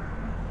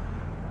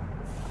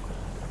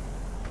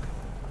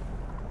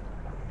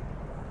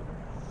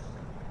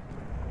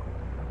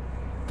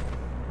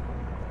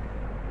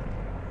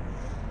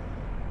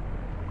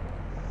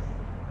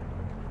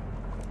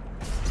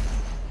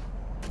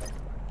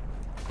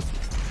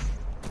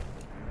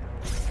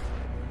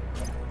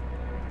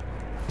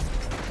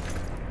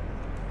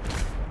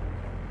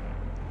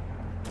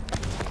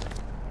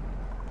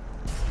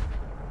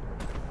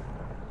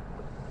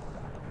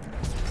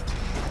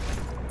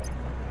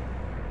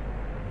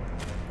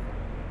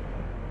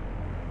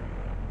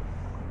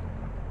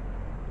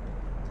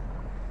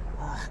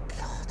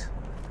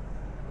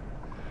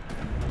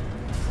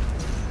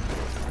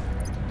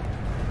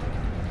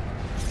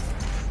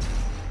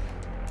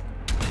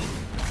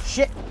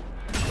 Shit!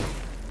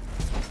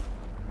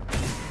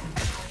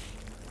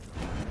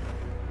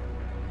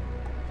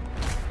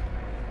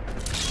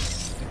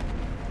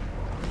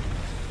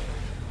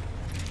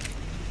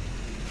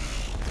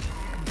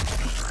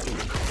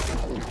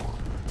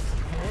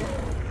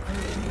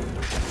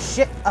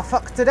 Shit, I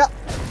fucked it up.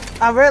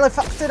 I really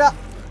fucked it up.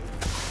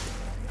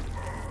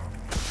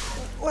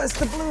 Where's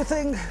the blue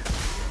thing?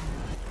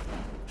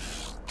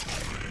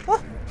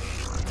 Oh.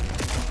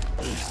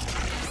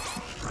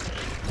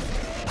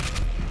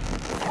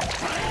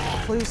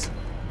 Please.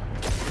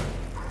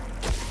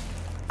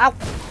 Ow!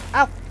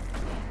 Ow!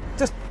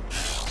 Just...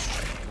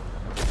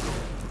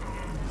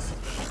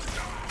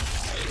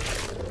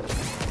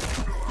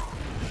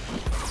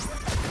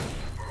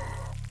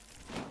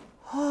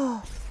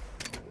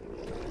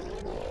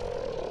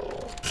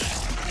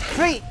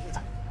 Three!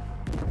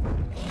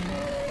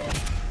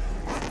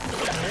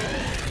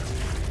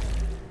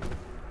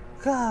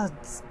 God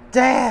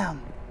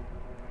damn!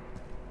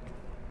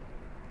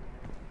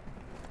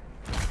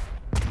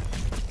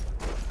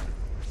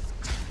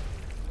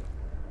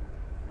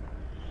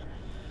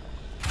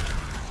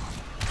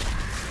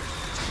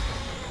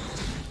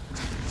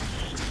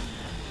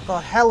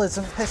 God, hell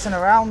isn't pissing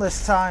around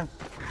this time.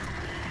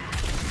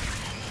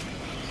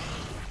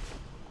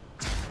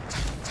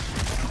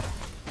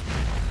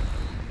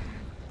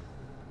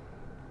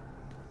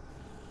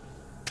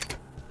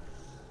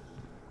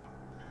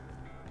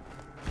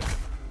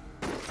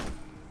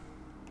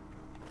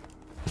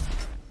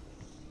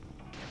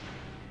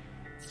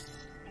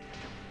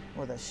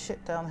 Well, there's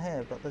shit down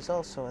here, but there's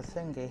also a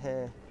thingy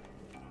here.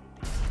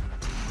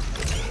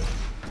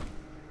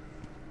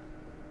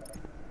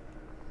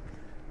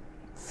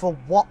 For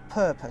what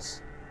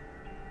purpose?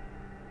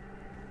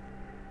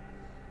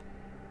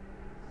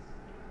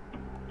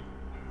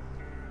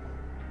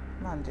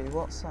 Mandy,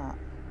 what's that?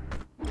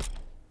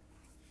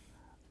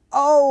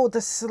 Oh, the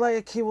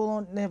Slayer key will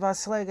unlock nearby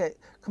Slayer gate.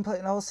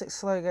 Completing all 6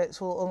 Slayer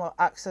gates will unlock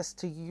access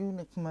to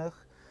Unicmerch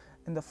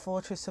in the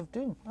Fortress of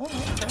Doom. Oh,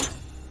 okay.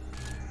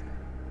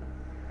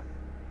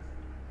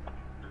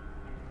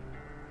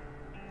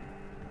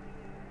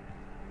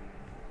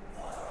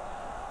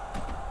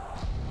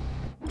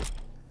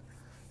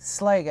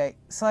 Slayer gate.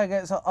 Slayer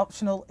gates are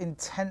optional,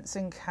 intense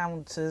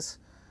encounters.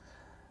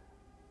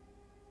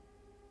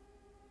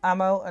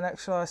 Ammo and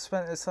extra life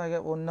spent in the Slayer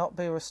gate will not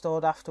be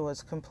restored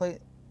afterwards.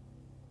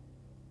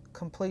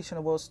 Completion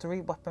awards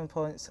 3 weapon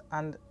points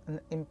and an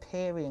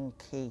Empyrean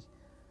key.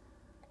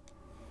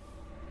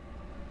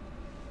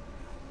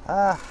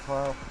 Ah,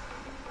 well.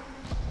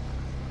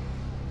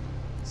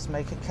 Let's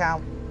make it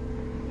count.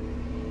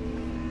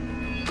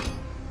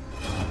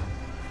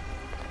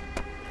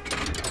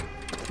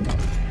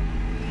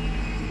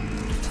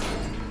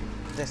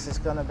 This is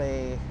gonna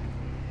be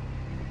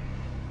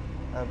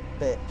a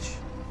bitch.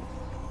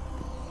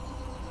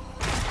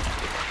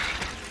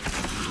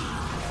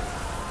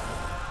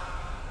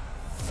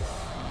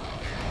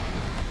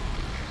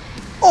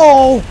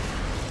 Oh!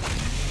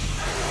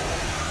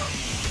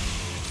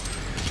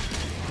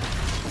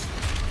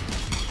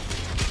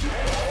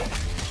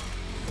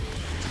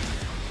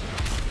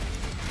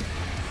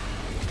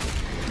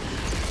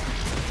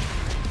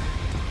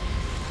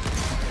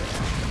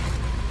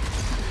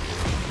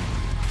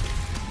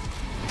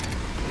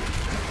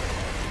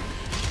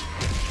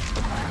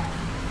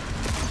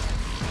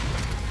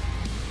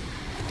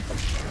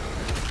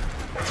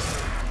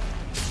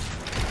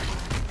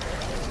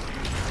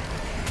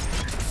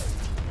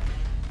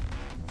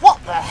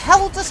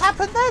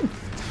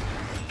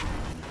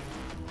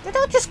 Did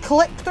I just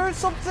clip through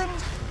something?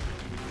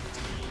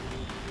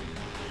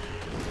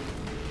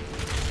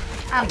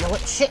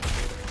 Amulet shit.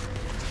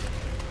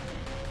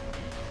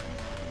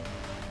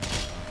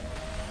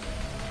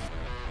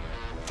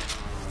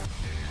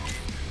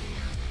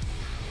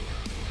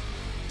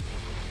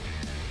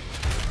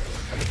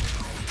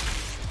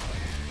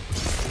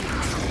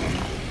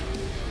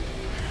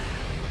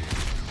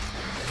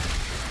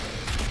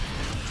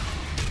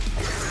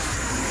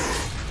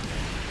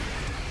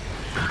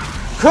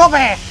 Come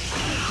here!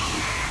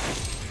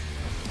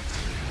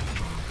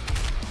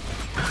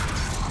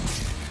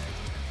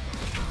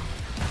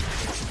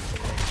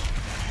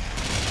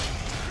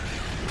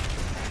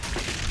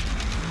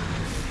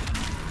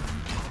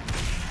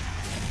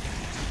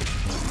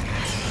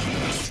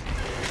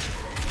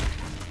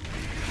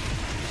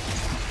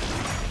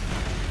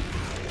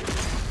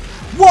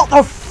 What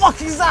the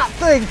fuck is that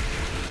thing?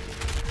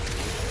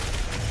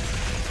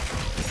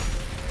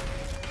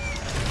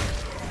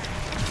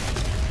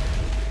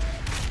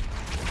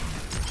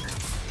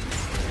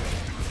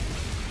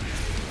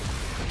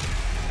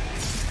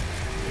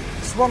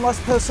 Just one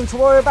less person to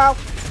worry about.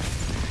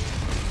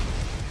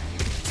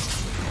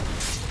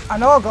 I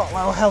know I got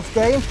low health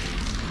gain.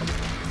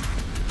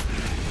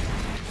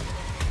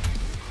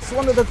 It's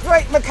one of the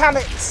great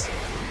mechanics.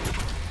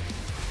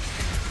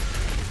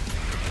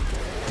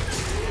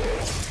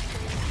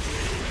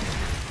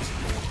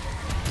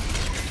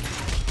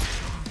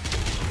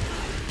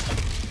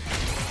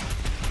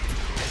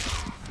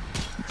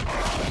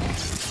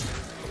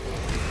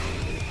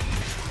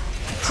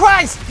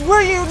 Christ,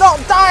 will you not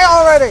die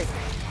already?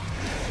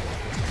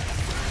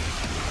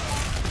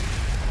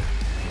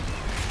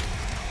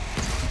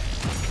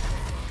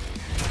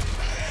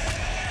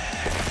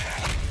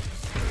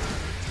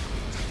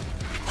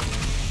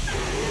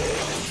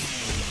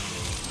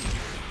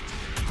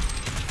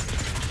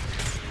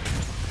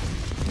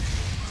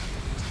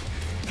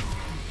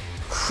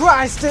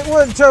 Christ, it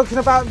weren't joking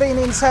about being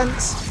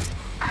intense.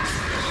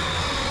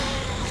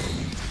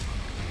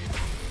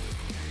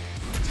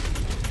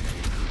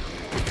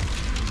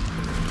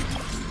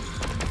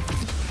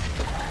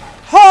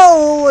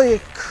 Holy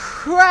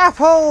crap,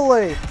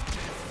 holy!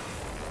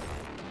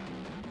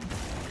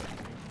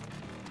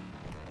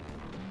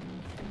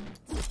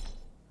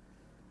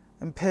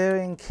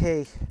 Empyrean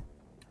key.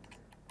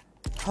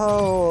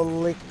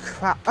 Holy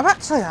crap. I'm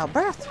actually out of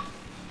breath.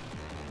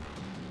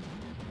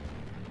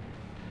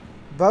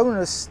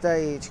 Bonus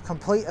stage.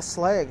 Complete a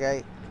Slayer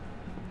gate.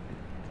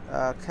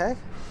 Okay.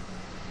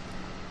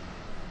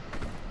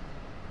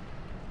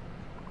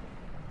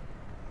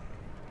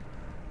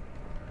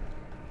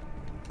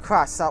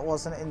 Christ, that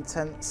wasn't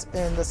intense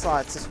in the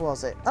slightest,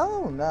 was it?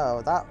 Oh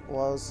no, that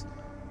was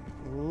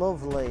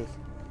lovely.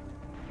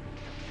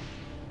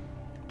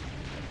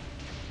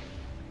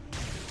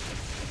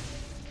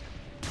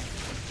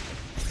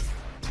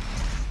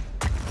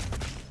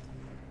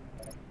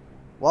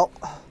 Well,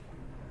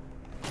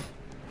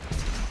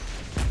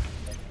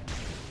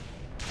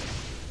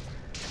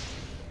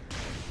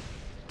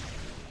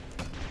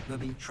 the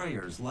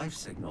betrayer's life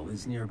signal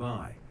is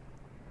nearby.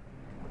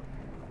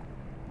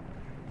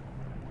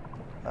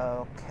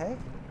 okay.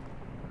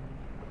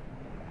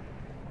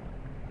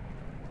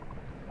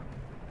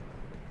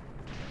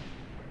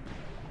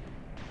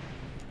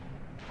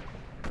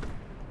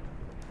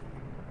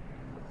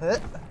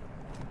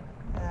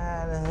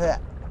 And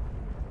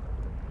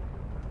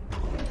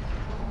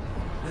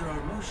There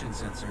are motion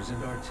sensors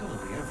and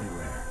artillery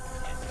everywhere.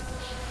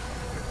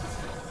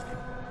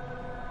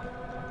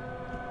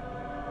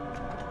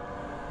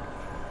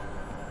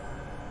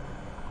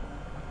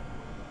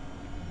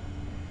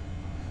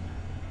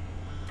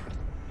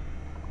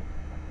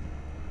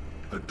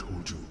 I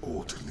told you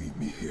all to leave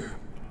me here.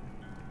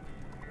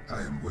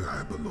 I am where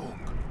I belong.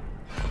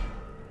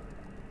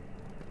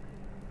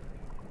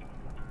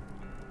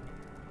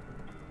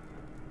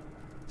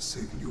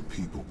 Saving your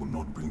people will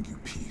not bring you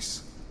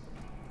peace.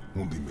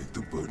 Only make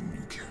the burden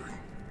you carry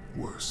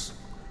worse.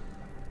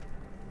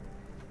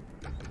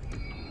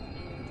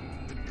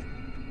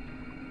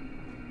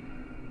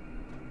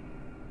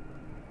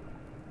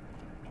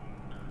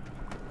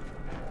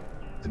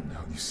 And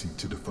now you seek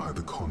to defy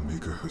the Khan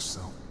Maker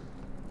herself.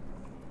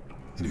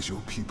 It is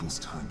your people's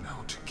time now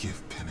to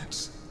give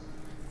penance,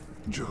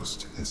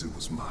 just as it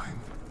was mine.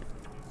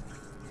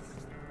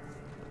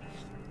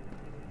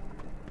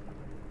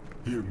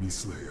 Hear me,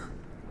 Slayer.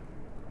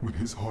 When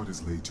his heart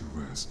is laid to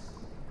rest,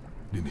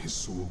 then his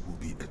soul will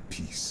be at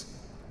peace.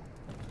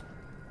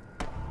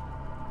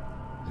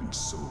 And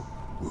so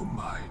will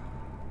mine.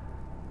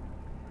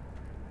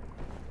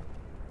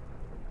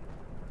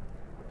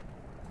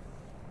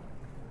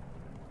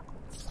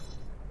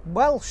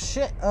 well,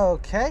 shit,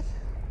 okay.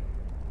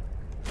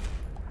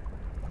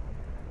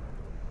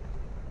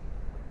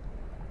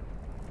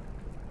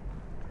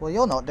 Well,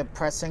 you're not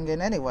depressing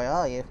in any way,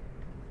 are you?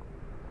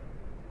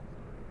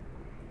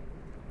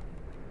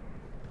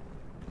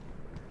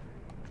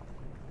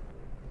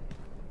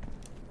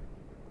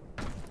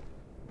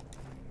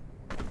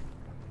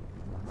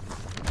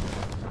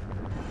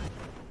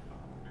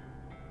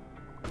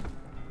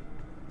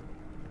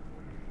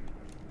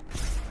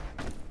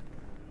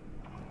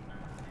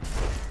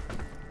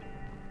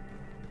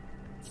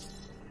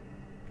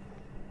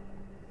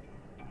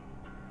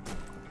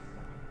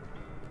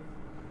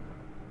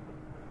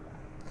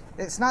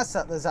 It's nice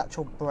that there's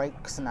actual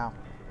breaks now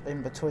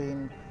in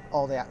between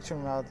all the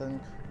action rather than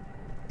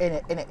in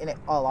it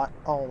all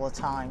the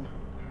time.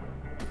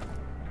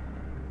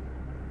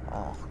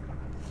 Oh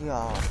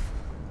god.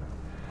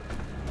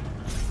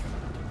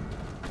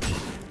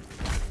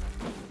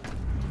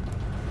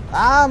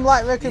 I'm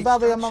like Ricky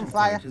Bobby, I'm on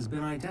fire. Has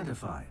been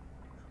identified.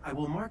 I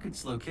will mark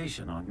its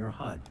location on your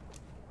HUD.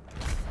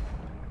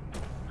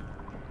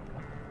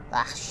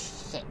 Ah,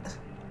 shit.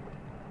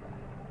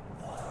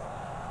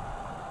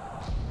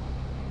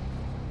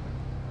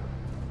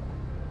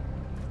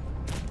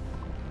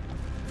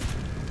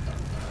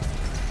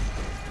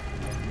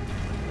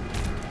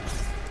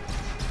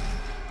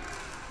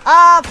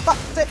 Ah,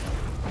 fucked it.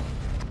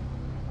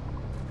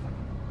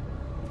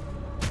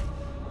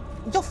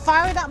 You're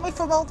firing at me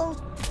from all those.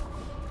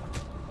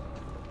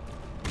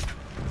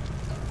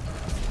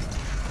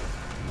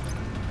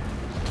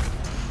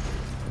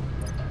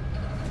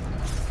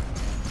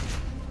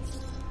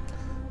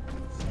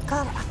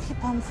 God, I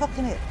keep on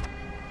fucking it.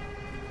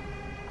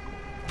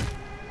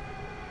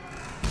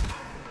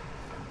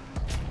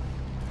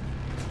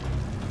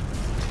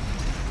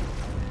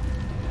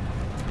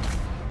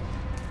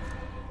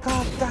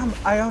 God damn,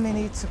 I only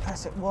need to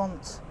press it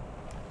once.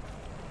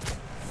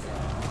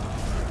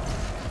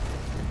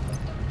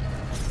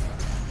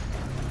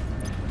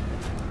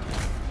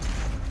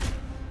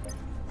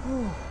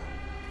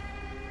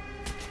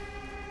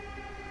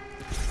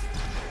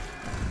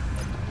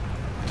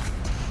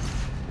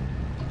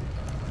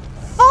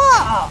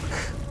 Fuck!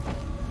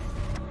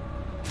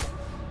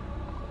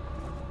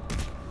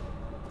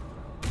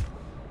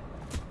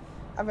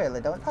 I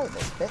really don't like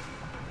this bit.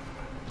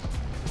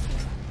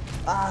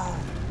 Ah.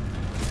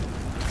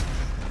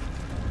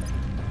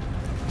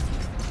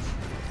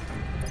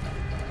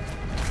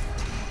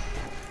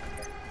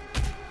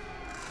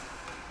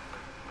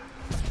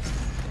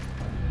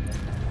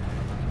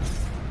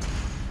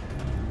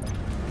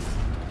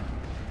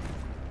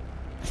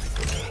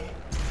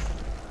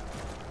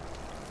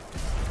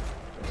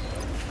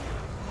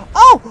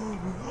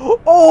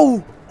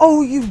 Oh!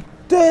 Oh, you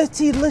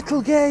dirty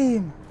little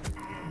game!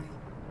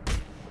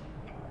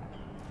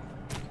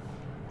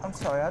 I'm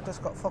sorry, I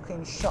just got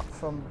fucking shot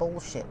from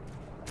bullshit.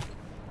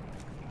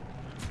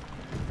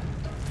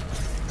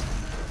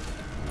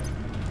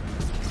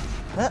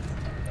 Huh?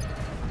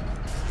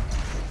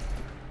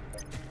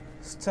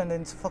 It's turned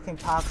into fucking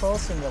parkour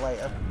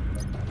simulator.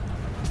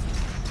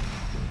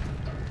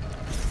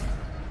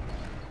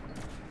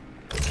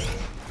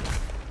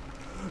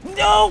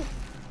 No!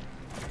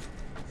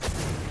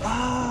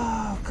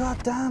 Oh,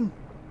 god damn.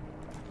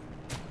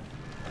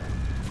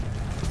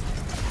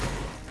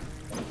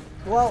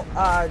 Well,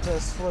 I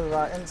just flew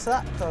right into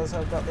that because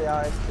I've got the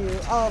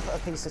IQ of a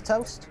piece of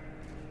toast.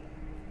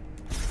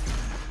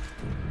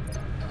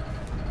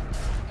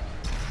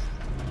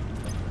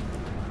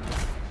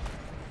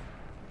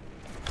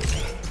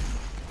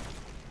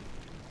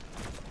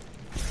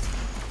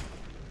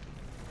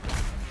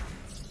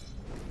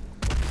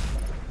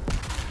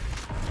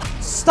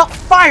 Stop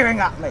firing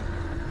at me!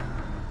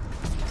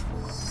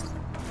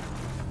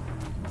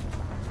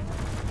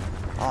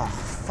 Oh,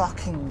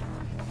 fucking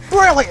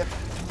brilliant!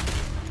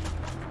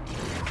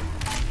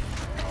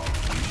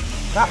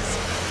 That's...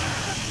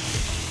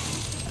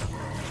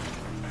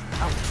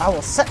 I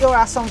will set your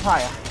ass on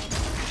fire.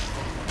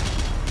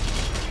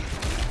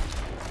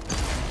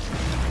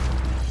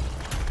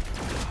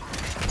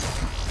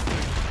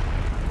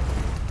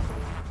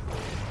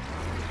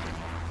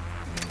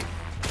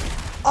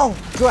 Oh,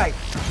 great.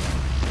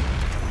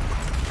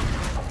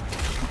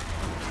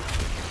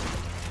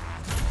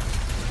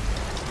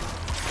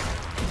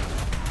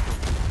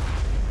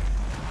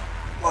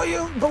 Well,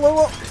 you blew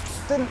up,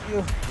 didn't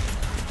you?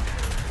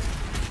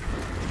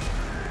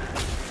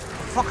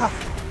 Fuck off.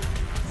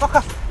 Fuck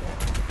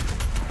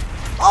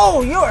off.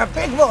 Oh, you're a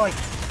big boy.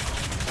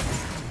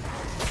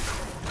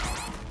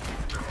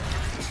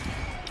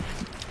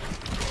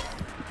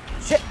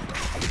 Shit.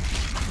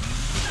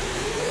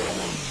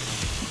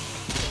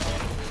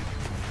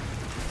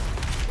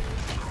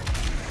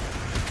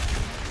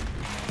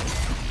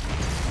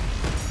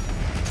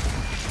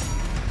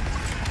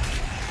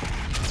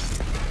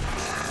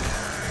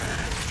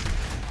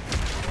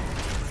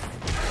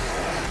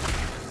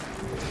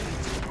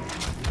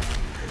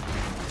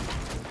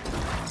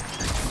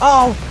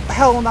 Oh,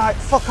 hell no,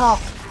 fuck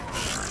off.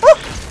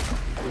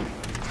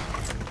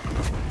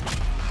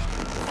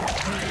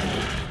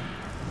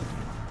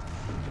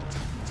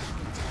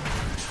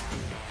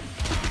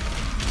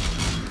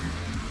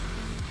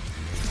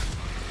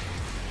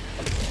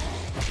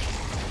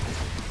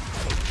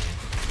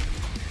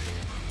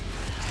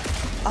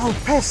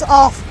 Oh, piss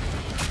off.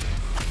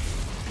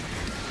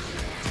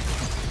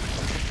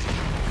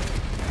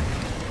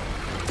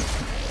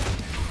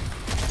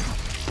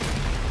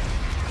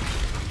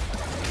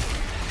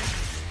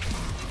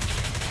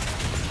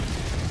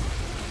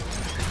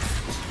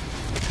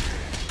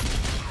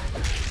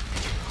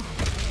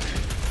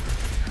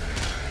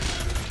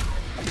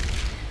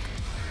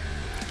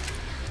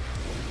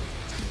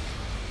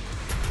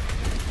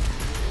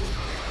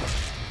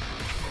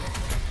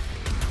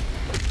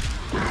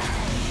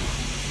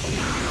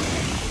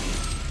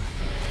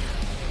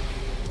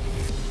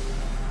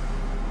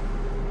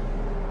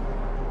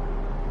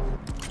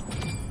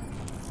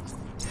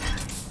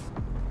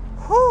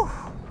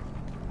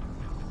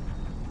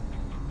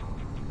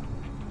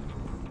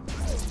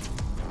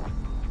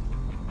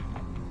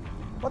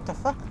 What the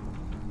fuck?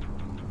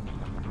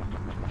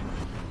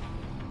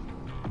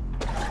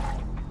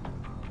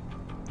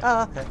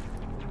 Oh, okay.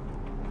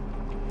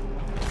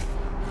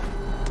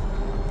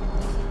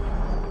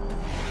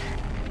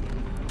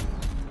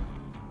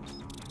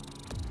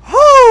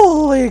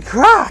 Holy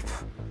crap!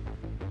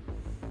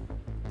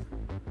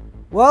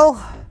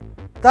 Well,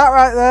 that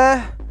right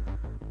there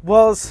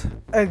was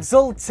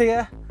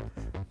EXULTIA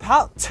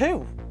Part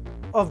 2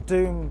 of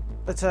Doom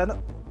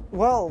Eternal.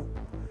 Well,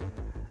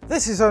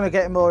 this is only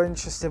getting more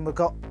interesting. We've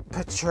got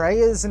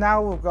Betrayers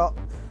now, we've got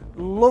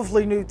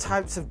lovely new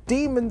types of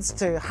demons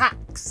to hack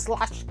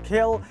 /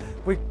 kill.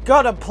 We've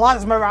got a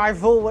plasma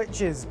rifle,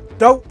 which is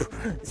dope.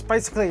 It's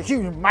basically a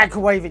huge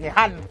microwave in your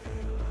hand.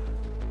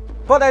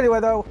 But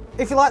anyway though,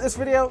 if you like this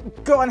video,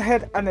 go on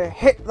ahead and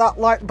hit that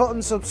like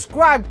button,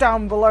 subscribe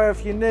down below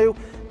if you're new,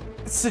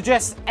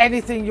 suggest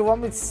anything you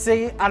want me to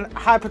see, and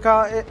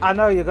Hypercar, I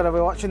know you're going to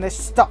be watching this,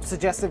 stop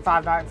suggesting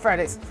Five Nights at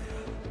Freddy's.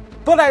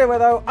 But anyway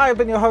though, I've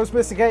been your host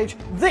Mr. Gage,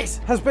 this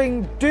has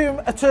been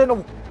Doom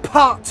Eternal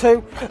Part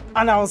 2,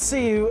 and I'll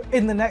see you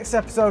in the next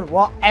episode,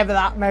 whatever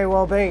that may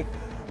well be.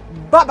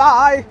 Bye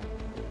bye!